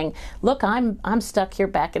and saying, look, I'm stuck here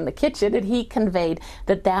back in the kitchen. And he conveyed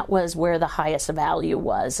that that was where the highest value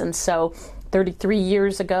was. And so 33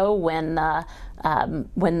 years ago, when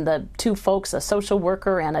the two folks, a social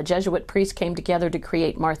worker and a Jesuit priest, came together to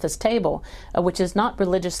create Martha's Table, which is not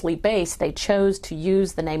religiously based, they chose to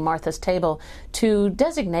use the name Martha's Table to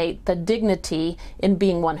designate the dignity in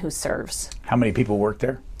being one who serves. How many people work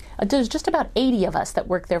there? There's just about 80 of us that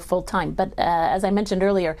work there full time, but as I mentioned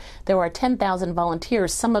earlier, there are 10,000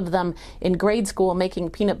 volunteers, some of them in grade school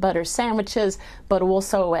making peanut butter sandwiches, but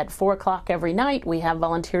also at 4 o'clock every night we have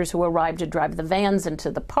volunteers who arrive to drive the vans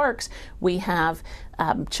into the parks. We have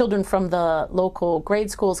children from the local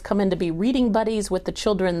grade schools come in to be reading buddies with the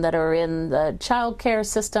children that are in the child care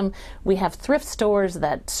system. We have thrift stores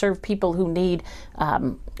that serve people who need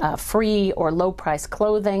free or low price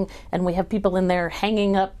clothing, and we have people in there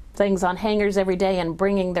hanging up things on hangers every day and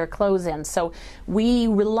bringing their clothes in. So we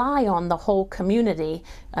rely on the whole community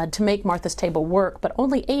to make Martha's Table work, but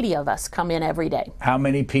only 80 of us come in every day. How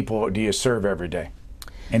many people do you serve every day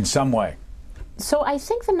in some way? So I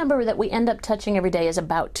think the number that we end up touching every day is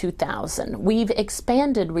about 2,000. We've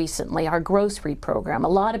expanded recently our grocery program. A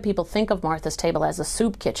lot of people think of Martha's Table as a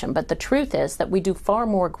soup kitchen, but the truth is that we do far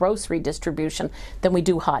more grocery distribution than we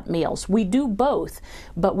do hot meals. We do both,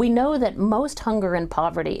 but we know that most hunger and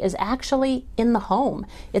poverty is actually in the home.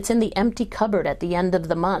 It's in the empty cupboard at the end of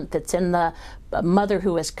the month. It's in the mother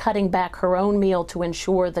who is cutting back her own meal to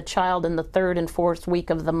ensure the child in the third and fourth week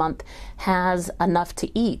of the month has enough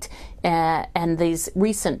to eat. And these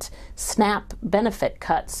recent SNAP benefit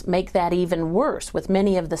cuts make that even worse, with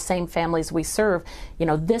many of the same families we serve,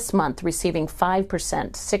 this month receiving 5%,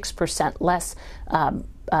 6% less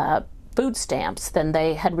food stamps than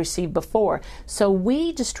they had received before. So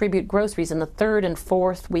we distribute groceries in the third and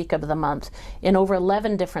fourth week of the month in over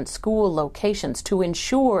 11 different school locations to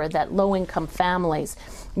ensure that low-income families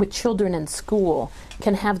with children in school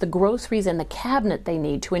can have the groceries in the cabinet they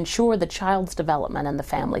need to ensure the child's development and the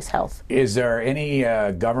family's health. Is there any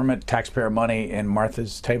government taxpayer money in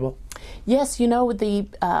Martha's Table? Yes, the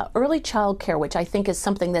early child care, which I think is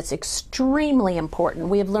something that's extremely important.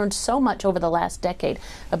 We have learned so much over the last decade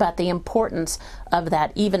about the importance of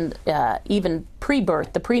that, even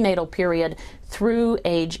pre-birth, the prenatal period through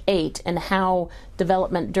age 8, and how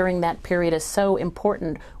development during that period is so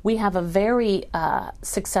important. We have a very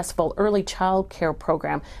successful early child care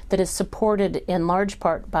program that is supported in large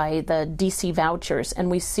part by the DC vouchers, and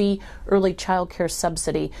we see early child care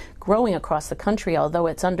subsidy growing across the country, although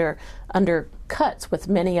it's under cuts with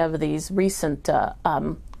many of these recent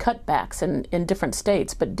cutbacks in different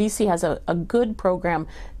states. But DC has a good program,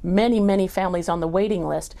 many families on the waiting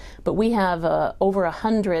list, but we have over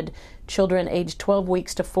 100 children aged 12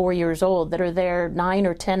 weeks to 4 years old that are there 9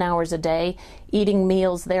 or 10 hours a day, eating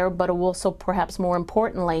meals there, but also perhaps more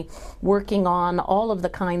importantly, working on all of the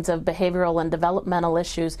kinds of behavioral and developmental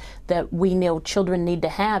issues that we know children need to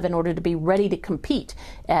have in order to be ready to compete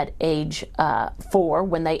at age 4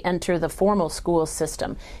 when they enter the formal school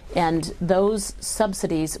system. And those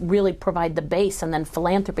subsidies really provide the base, and then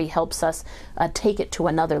philanthropy helps us take it to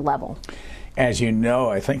another level. As you know,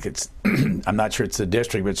 I think it's, I'm not sure it's the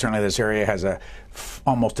district, but certainly this area has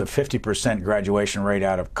almost a 50% graduation rate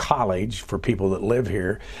out of college for people that live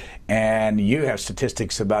here. And you have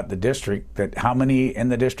statistics about the district, that how many in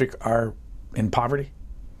the district are in poverty?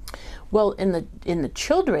 Well, in the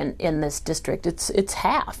children in this district, it's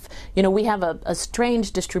half. We have a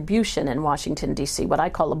strange distribution in Washington, D.C., what I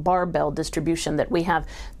call a barbell distribution, that we have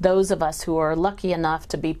those of us who are lucky enough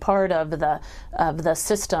to be part of the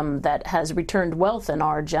system that has returned wealth in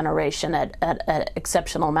our generation at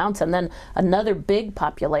exceptional amounts, and then another big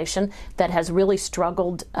population that has really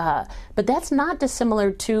struggled. But that's not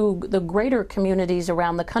dissimilar to the greater communities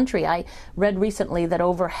around the country. I read recently that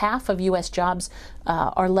over half of U.S. jobs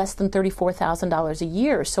are less than $34,000 a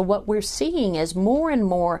year. So what we're seeing is more and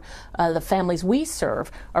more the families we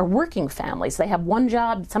serve are working families. They have one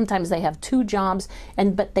job, sometimes they have two jobs,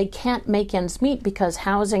 but they can't make ends meet because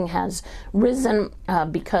housing has risen,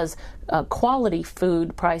 because quality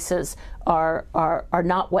food prices are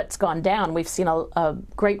not what's gone down. We've seen a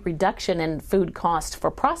great reduction in food costs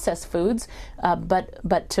for processed foods,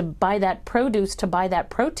 but to buy that produce, to buy that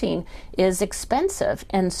protein is expensive.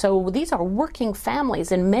 And so these are working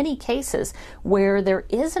families in many cases where there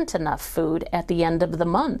isn't enough food at the end of the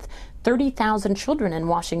month. 30,000 children in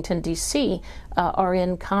Washington, D.C. Are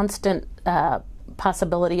in constant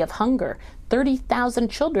possibility of hunger. 30,000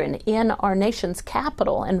 children in our nation's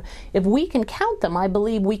capital. And if we can count them, I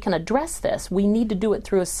believe we can address this. We need to do it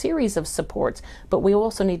through a series of supports, but we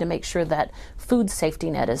also need to make sure that food safety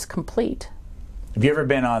net is complete. Have you ever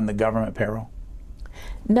been on the government payroll?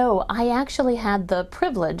 No, I actually had the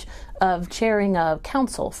privilege of chairing a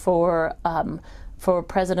council for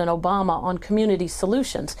President Obama on community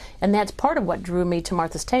solutions. And that's part of what drew me to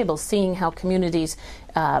Martha's Table, seeing how communities,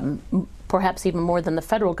 perhaps even more than the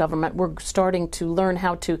federal government, were starting to learn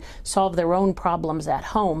how to solve their own problems at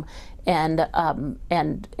home, and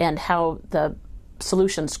how the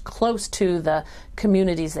solutions close to the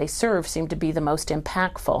communities they serve seem to be the most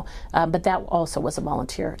impactful. But that also was a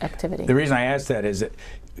volunteer activity. The reason I ask that is that,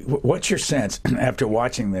 what's your sense after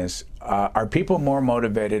watching this? Are people more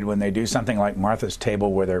motivated when they do something like Martha's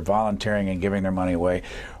Table, where they're volunteering and giving their money away,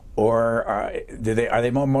 or are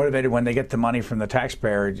they more motivated when they get the money from the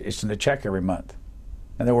taxpayer? It's in the check every month.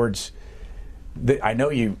 In other words, I know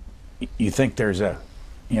you think there's a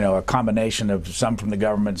a combination of some from the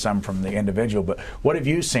government, some from the individual. But what have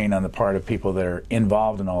you seen on the part of people that are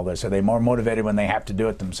involved in all this? Are they more motivated when they have to do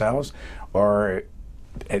it themselves, or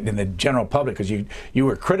in the general public? Because you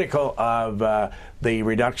were critical of the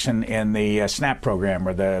reduction in the SNAP program,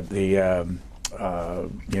 or the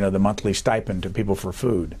monthly stipend to people for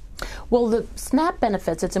food. Well, the SNAP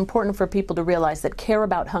benefits, it's important for people to realize that care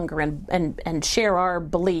about hunger and share our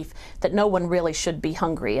belief that no one really should be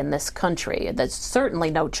hungry in this country. That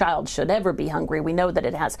certainly no child should ever be hungry. We know that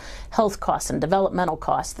it has health costs and developmental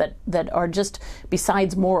costs that are just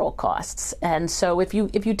besides moral costs. And so if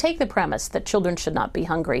you take the premise that children should not be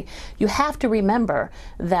hungry, you have to remember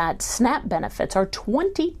that SNAP benefits are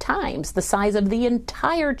 20 times the size of the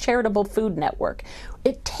entire charitable food network.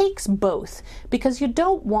 It takes both, because you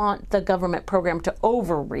don't want the government program to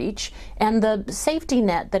overreach, and the safety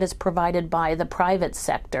net that is provided by the private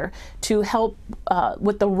sector to help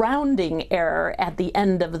with the rounding error at the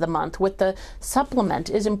end of the month with the supplement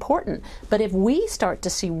is important. But if we start to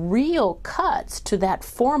see real cuts to that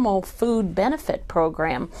formal food benefit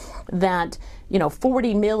program that,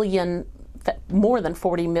 more than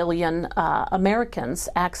 40 million Americans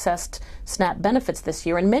accessed SNAP benefits this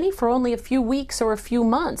year, and many for only a few weeks or a few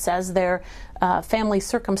months as their family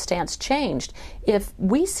circumstance changed. If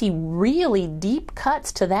we see really deep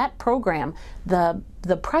cuts to that program, the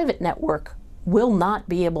private network will not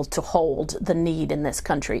be able to hold the need in this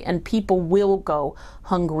country, and people will go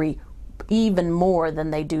hungry even more than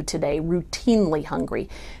they do today, routinely hungry.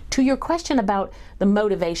 To your question about the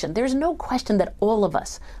motivation, there's no question that all of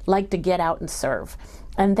us like to get out and serve.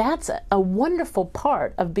 And that's a wonderful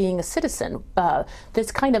part of being a citizen.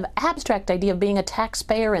 This kind of abstract idea of being a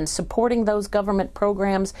taxpayer and supporting those government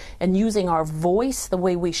programs and using our voice the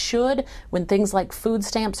way we should when things like food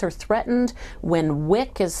stamps are threatened, when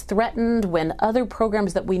WIC is threatened, when other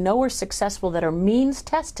programs that we know are successful that are means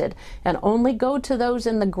tested and only go to those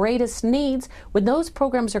in the greatest needs, when those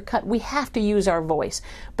programs are cut, we have to use our voice.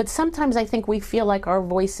 But sometimes I think we feel like our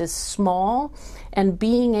voice is small, and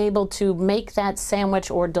being able to make that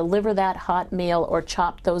sandwich or deliver that hot meal or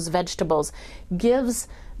chop those vegetables gives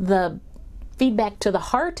the feedback to the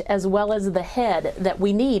heart as well as the head that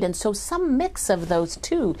we need. And so some mix of those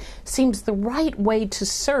two seems the right way to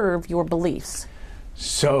serve your beliefs.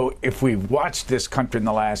 So if we've watched this country in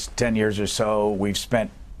the last 10 years or so, we've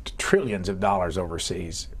spent trillions of dollars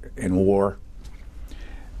overseas in war.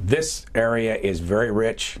 This area is very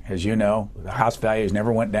rich, as you know. The house values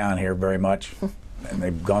never went down here very much, and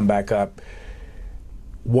they've gone back up.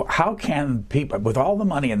 How can people, with all the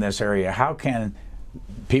money in this area, how can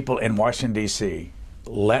people in Washington, D.C.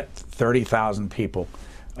 let 30,000 people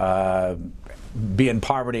be in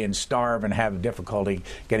poverty and starve and have difficulty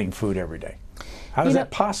getting food every day? How is that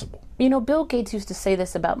possible? Bill Gates used to say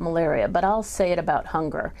this about malaria, but I'll say it about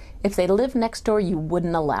hunger. If they lived next door, you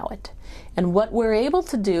wouldn't allow it. And what we're able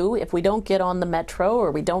to do, if we don't get on the metro,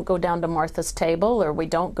 or we don't go down to Martha's Table, or we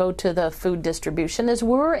don't go to the food distribution, is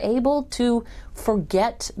we're able to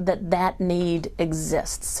forget that that need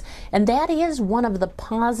exists. And that is one of the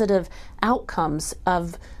positive outcomes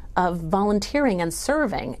of volunteering and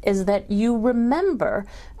serving, is that you remember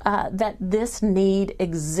that this need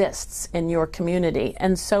exists in your community.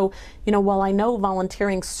 And so, while I know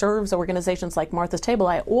volunteering serves organizations like Martha's Table,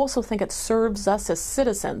 I also think it serves us as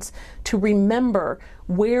citizens to remember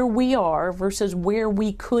where we are versus where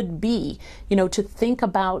we could be. To think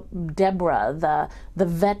about Deborah, the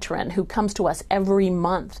veteran who comes to us every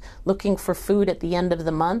month looking for food at the end of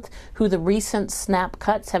the month, who the recent SNAP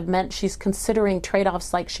cuts have meant she's considering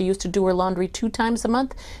trade-offs, like she used to do her laundry 2 times a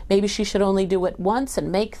month. Maybe she should only do it once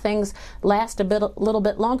and make things last a little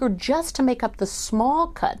bit longer, just to make up the small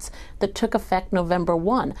cuts that took effect November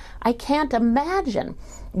 1. I can't imagine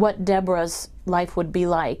what Deborah's life would be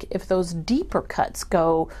like if those deeper cuts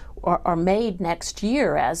are made next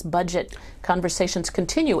year as budget conversations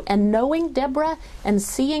continue. And knowing Deborah and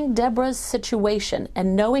seeing Deborah's situation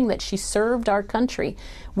and knowing that she served our country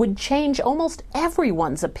would change almost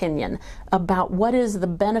everyone's opinion about what is the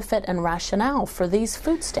benefit and rationale for these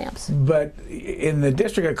food stamps. But in the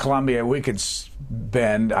District of Columbia, we could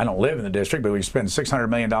spend, I don't live in the district, but we spend $600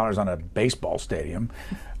 million on a baseball stadium.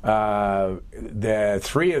 The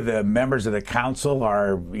 3 of the members of the council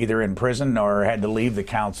are either in prison or had to leave the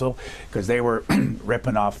council because they were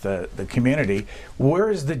ripping off the community. Where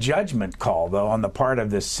is the judgment call, though, on the part of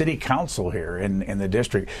the city council here in the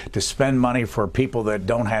district to spend money for people that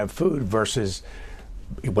don't have food versus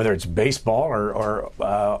whether it's baseball or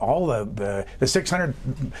all the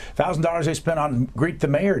 $600,000 they spent on Greet the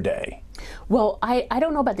Mayor Day. Well, I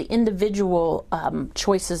don't know about the individual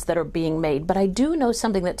choices that are being made, but I do know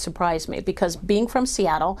something that surprised me, because being from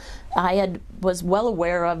Seattle, I was well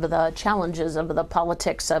aware of the challenges of the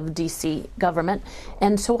politics of D.C. government,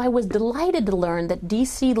 and so I was delighted to learn that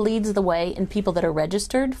D.C. leads the way in people that are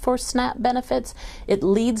registered for SNAP benefits. It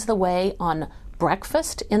leads the way on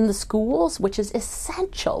breakfast in the schools, which is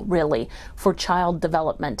essential, really, for child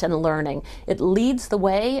development and learning. It leads the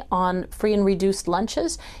way on free and reduced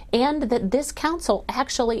lunches, and that this council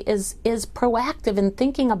actually is proactive in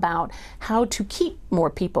thinking about how to keep more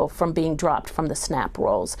people from being dropped from the SNAP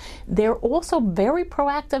rolls. They're also very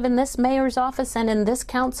proactive in this mayor's office and in this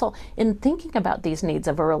council in thinking about these needs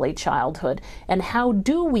of early childhood, and how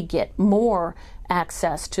do we get more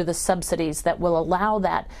access to the subsidies that will allow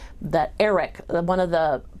that Eric, one of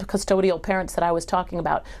the custodial parents that I was talking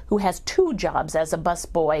about, who has 2 jobs as a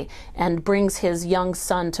busboy and brings his young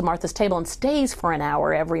son to Martha's Table and stays for an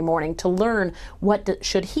hour every morning to learn what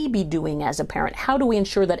should he be doing as a parent. How do we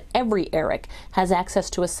ensure that every Eric has access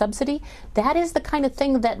to a subsidy? That is the kind of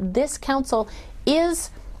thing that this council is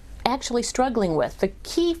actually struggling with. The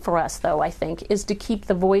key for us, though, I think, is to keep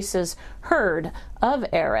the voices heard of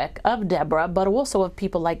Eric, of Deborah, but also of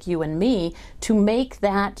people like you and me, to make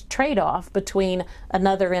that trade-off between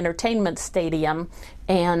another entertainment stadium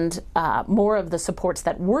and more of the supports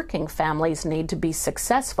that working families need to be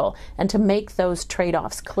successful, and to make those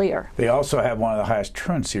trade-offs clear. They also have one of the highest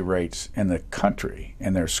truancy rates in the country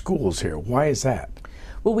in their schools here. Why is that?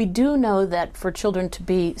 Well, we do know that for children to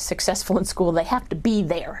be successful in school, they have to be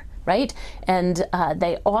there, right? And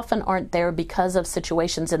they often aren't there because of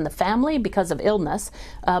situations in the family, because of illness,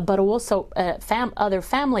 but also other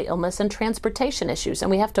family illness and transportation issues.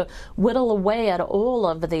 And we have to whittle away at all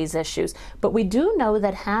of these issues. But we do know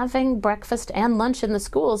that having breakfast and lunch in the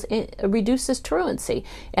schools reduces truancy,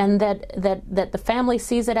 and that the family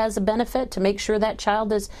sees it as a benefit to make sure that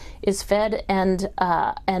child is fed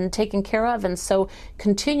and taken care of. And so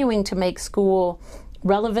continuing to make school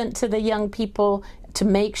relevant to the young people, to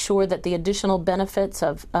make sure that the additional benefits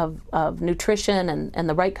of nutrition and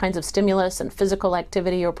the right kinds of stimulus and physical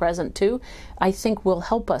activity are present too, I think will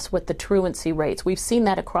help us with the truancy rates. We've seen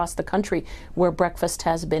that across the country where breakfast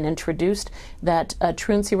has been introduced, that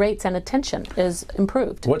truancy rates and attention is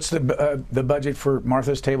improved. What's the budget for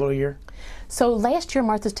Martha's Table a year? So last year,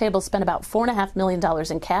 Martha's Table spent about $4.5 million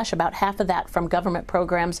in cash, about half of that from government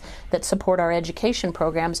programs that support our education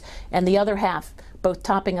programs, and the other half both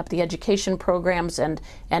topping up the education programs and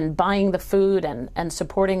buying the food and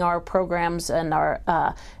supporting our programs and our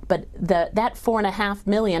but that $4.5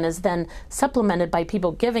 million is then supplemented by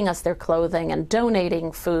people giving us their clothing and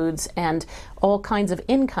donating foods and all kinds of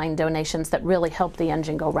in-kind donations that really help the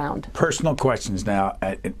engine go round. Personal questions now,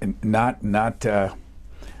 not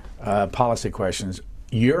policy questions.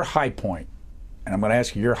 Your high point, and I'm going to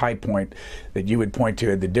ask you your high point that you would point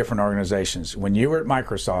to at the different organizations. When you were at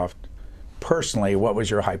Microsoft, personally, what was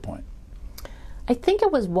your high point? I think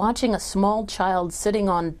it was watching a small child sitting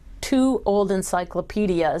on 2 old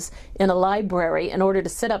encyclopedias in a library in order to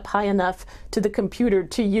sit up high enough to the computer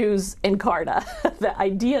to use Encarta. The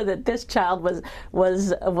idea that this child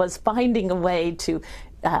was finding a way to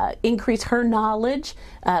increase her knowledge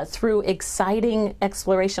through exciting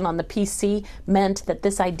exploration on the PC meant that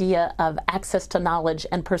this idea of access to knowledge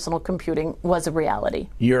and personal computing was a reality.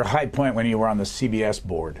 Your high point when you were on the CBS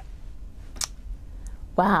board?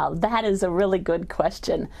 Wow, that is a really good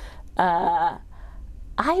question.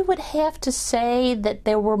 I would have to say that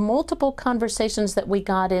there were multiple conversations that we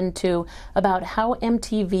got into about how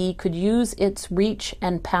MTV could use its reach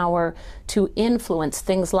and power to influence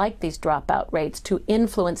things like these dropout rates, to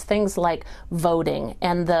influence things like voting,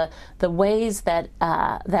 and the ways that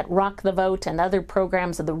that Rock the Vote and other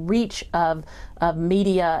programs of the reach of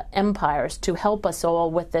media empires to help us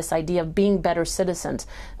all with this idea of being better citizens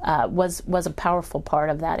was a powerful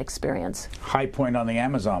part of that experience. High point on the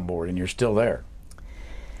Amazon board, and you're still there.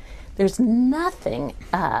 There's nothing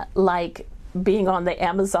like being on the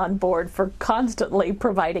Amazon board for constantly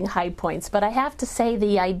providing high points. But I have to say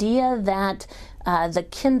the idea that the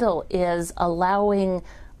Kindle is allowing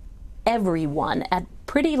everyone at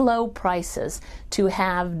pretty low prices to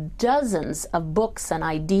have dozens of books and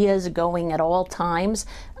ideas going at all times,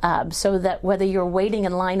 so that whether you're waiting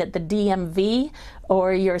in line at the DMV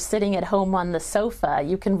or you're sitting at home on the sofa,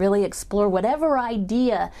 you can really explore whatever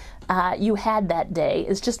idea you had that day.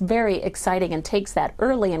 Is just very exciting and takes that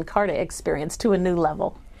early Encarta experience to a new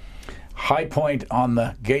level. High point on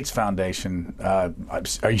the Gates Foundation.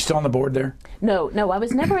 Are you still on the board there? No, I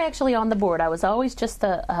was never actually on the board. I was always just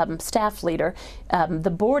the staff leader. The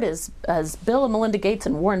board is Bill and Melinda Gates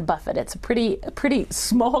and Warren Buffett. It's a pretty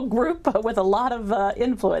small group with a lot of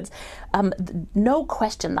influence. No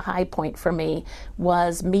question, the high point for me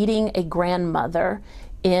was meeting a grandmother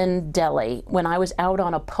in Delhi when I was out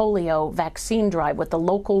on a polio vaccine drive with the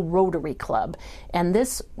local Rotary Club. And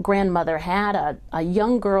this grandmother had a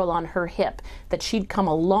young girl on her hip that she'd come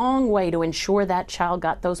a long way to ensure that child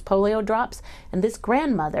got those polio drops. And this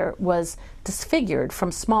grandmother was disfigured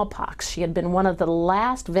from smallpox. She had been one of the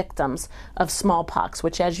last victims of smallpox,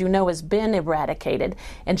 which, as you know, has been eradicated.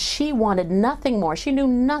 And she wanted nothing more. She knew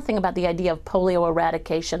nothing about the idea of polio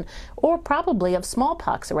eradication or probably of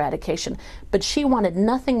smallpox eradication. But she wanted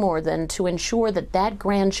nothing more than to ensure that that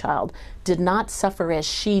grandchild did not suffer as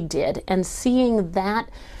she did. And seeing that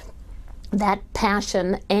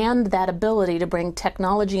passion and that ability to bring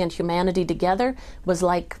technology and humanity together was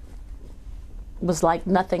like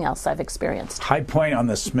nothing else I've experienced. High point on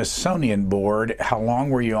the Smithsonian board. How long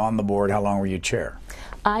were you on the board? How long were you chair?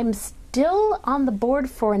 I'm still on the board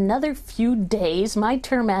for another few days. My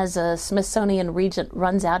term as a Smithsonian regent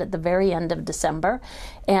runs out at the very end of December.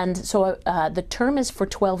 And so the term is for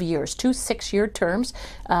 12 years, 2 6-year terms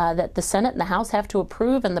that the Senate and the House have to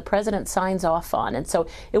approve and the President signs off on. And so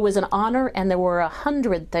it was an honor, and there were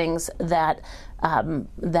 100 things that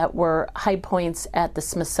were high points at the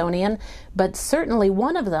Smithsonian, but certainly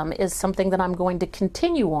one of them is something that I'm going to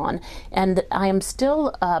continue on, and I am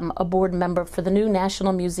still a board member for the new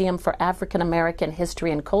National Museum for African American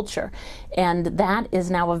History and Culture, and that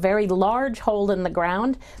is now a very large hole in the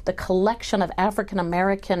ground. The collection of African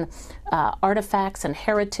American artifacts and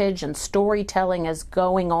heritage and storytelling is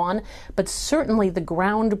going on, but certainly the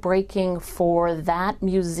groundbreaking for that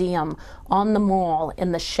museum on the mall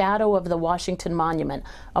in the shadow of the Washington Monument,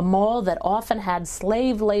 a mall that often had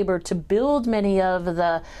slave labor to build many of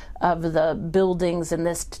the buildings in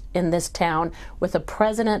this town, with a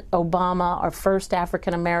President Obama, our first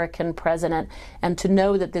African American president, and to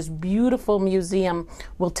know that this beautiful museum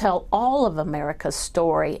will tell all of America's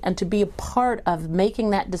story, and to be a part of making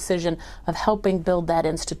that decision of helping build that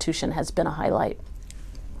institution has been a highlight.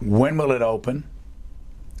 When will it open?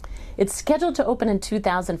 It's scheduled to open in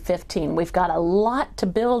 2015. We've got a lot to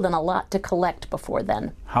build and a lot to collect before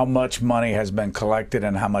then. How much money has been collected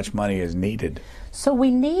and how much money is needed? So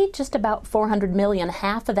we need just about $400 million.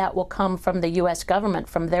 Half of that will come from the U.S. government,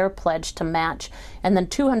 from their pledge to match, and then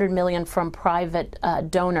 $200 million from private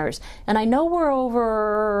donors. And I know we're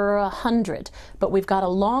over 100, but we've got a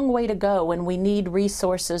long way to go, and we need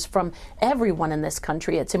resources from everyone in this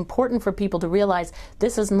country. It's important for people to realize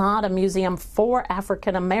this is not a museum for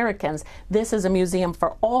African Americans. This is a museum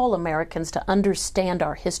for all Americans to understand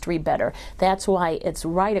our history better. That's why it's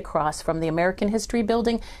right across from the American History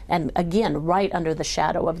Building, and again, right under the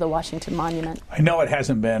shadow of the Washington Monument. I know it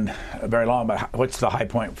hasn't been very long, but what's the high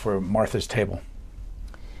point for Martha's Table?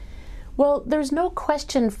 Well, there's no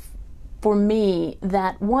question for me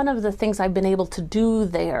that one of the things I've been able to do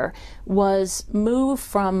there was move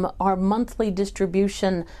from our monthly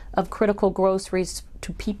distribution of critical groceries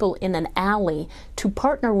to people in an alley to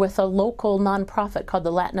partner with a local nonprofit called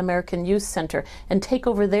the Latin American Youth Center and take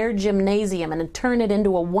over their gymnasium and turn it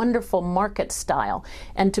into a wonderful market style,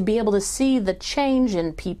 and to be able to see the change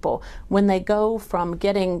in people when they go from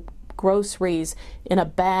getting groceries in a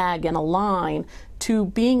bag in a line to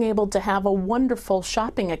being able to have a wonderful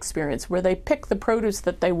shopping experience where they pick the produce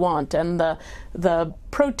that they want and the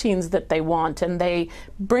proteins that they want, and they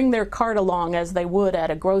bring their cart along as they would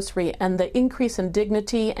at a grocery, and the increase in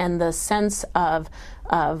dignity and the sense of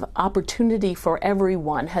opportunity for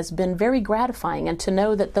everyone has been very gratifying. And to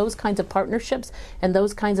know that those kinds of partnerships and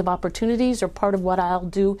those kinds of opportunities are part of what I'll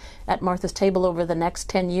do at Martha's Table over the next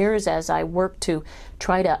 10 years as I work to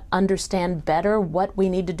try to understand better what we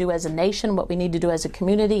need to do as a nation, what we need to do as a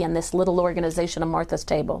community, and this little organization of Martha's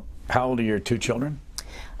Table. How old are your two children?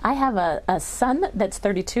 I have a son that's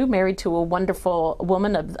 32, married to a wonderful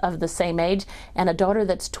woman of the same age, and a daughter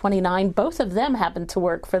that's 29. Both of them happen to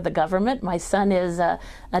work for the government. My son is a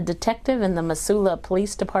detective in the Missoula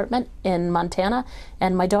Police Department in Montana,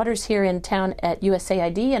 and my daughter's here in town at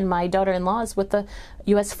USAID, and my daughter-in-law is with the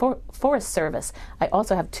U.S. Forest Service. I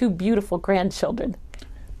also have 2 beautiful grandchildren.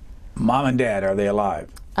 Mom and Dad, are they alive?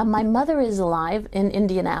 My mother is alive in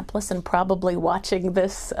Indianapolis and probably watching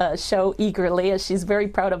this show eagerly, as she's very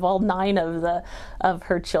proud of all 9 of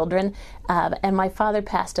her children. And my father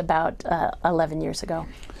passed about 11 years ago.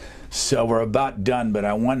 So we're about done, but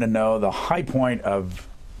I want to know the high point of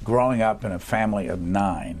growing up in a family of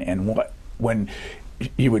 9, and when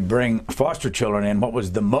you would bring foster children in. What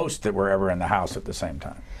was the most that were ever in the house at the same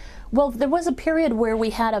time? Well, there was a period where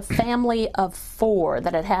we had a family of 4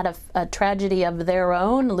 that had had a tragedy of their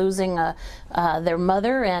own, losing their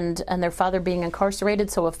mother and their father being incarcerated.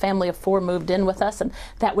 So a family of 4 moved in with us, and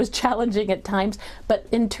that was challenging at times. But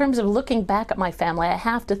in terms of looking back at my family, I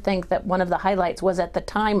have to think that one of the highlights was, at the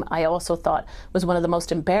time, I also thought was one of the most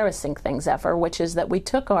embarrassing things ever, which is that we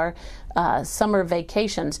took our summer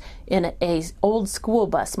vacations in a old school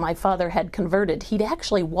bus my father had converted. He'd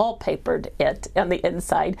actually wallpapered it on the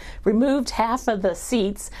inside, removed half of the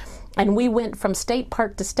seats, and we went from state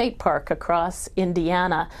park to state park across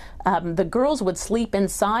Indiana. The girls would sleep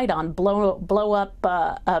inside on blow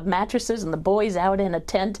up mattresses, and the boys out in a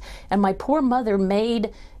tent. And my poor mother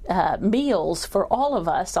made meals for all of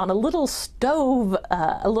us on a little stove,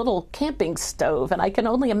 a little camping stove. And I can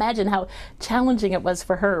only imagine how challenging it was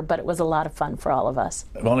for her, but it was a lot of fun for all of us.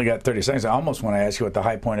 I've only got 30 seconds. I almost want to ask you what the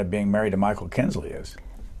high point of being married to Michael Kinsley is.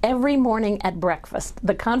 Every morning at breakfast,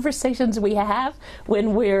 the conversations we have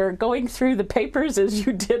when we're going through the papers, as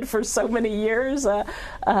you did for so many years,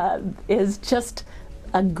 is just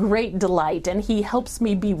a great delight. And he helps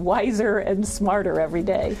me be wiser and smarter every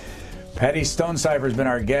day. Patty Stonesifer has been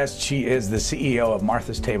our guest. She is the CEO of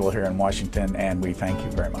Martha's Table here in Washington, and we thank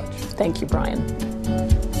you very much. Thank you, Brian.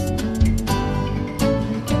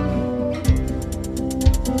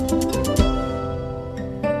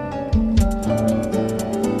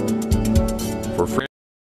 For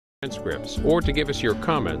transcripts or to give us your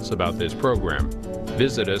comments about this program,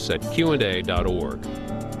 visit us at Q&A.org.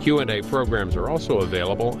 Q&A programs are also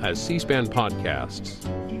available as C-SPAN podcasts.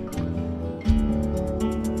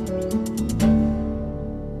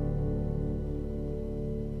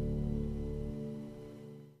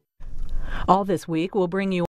 All This Week will bring you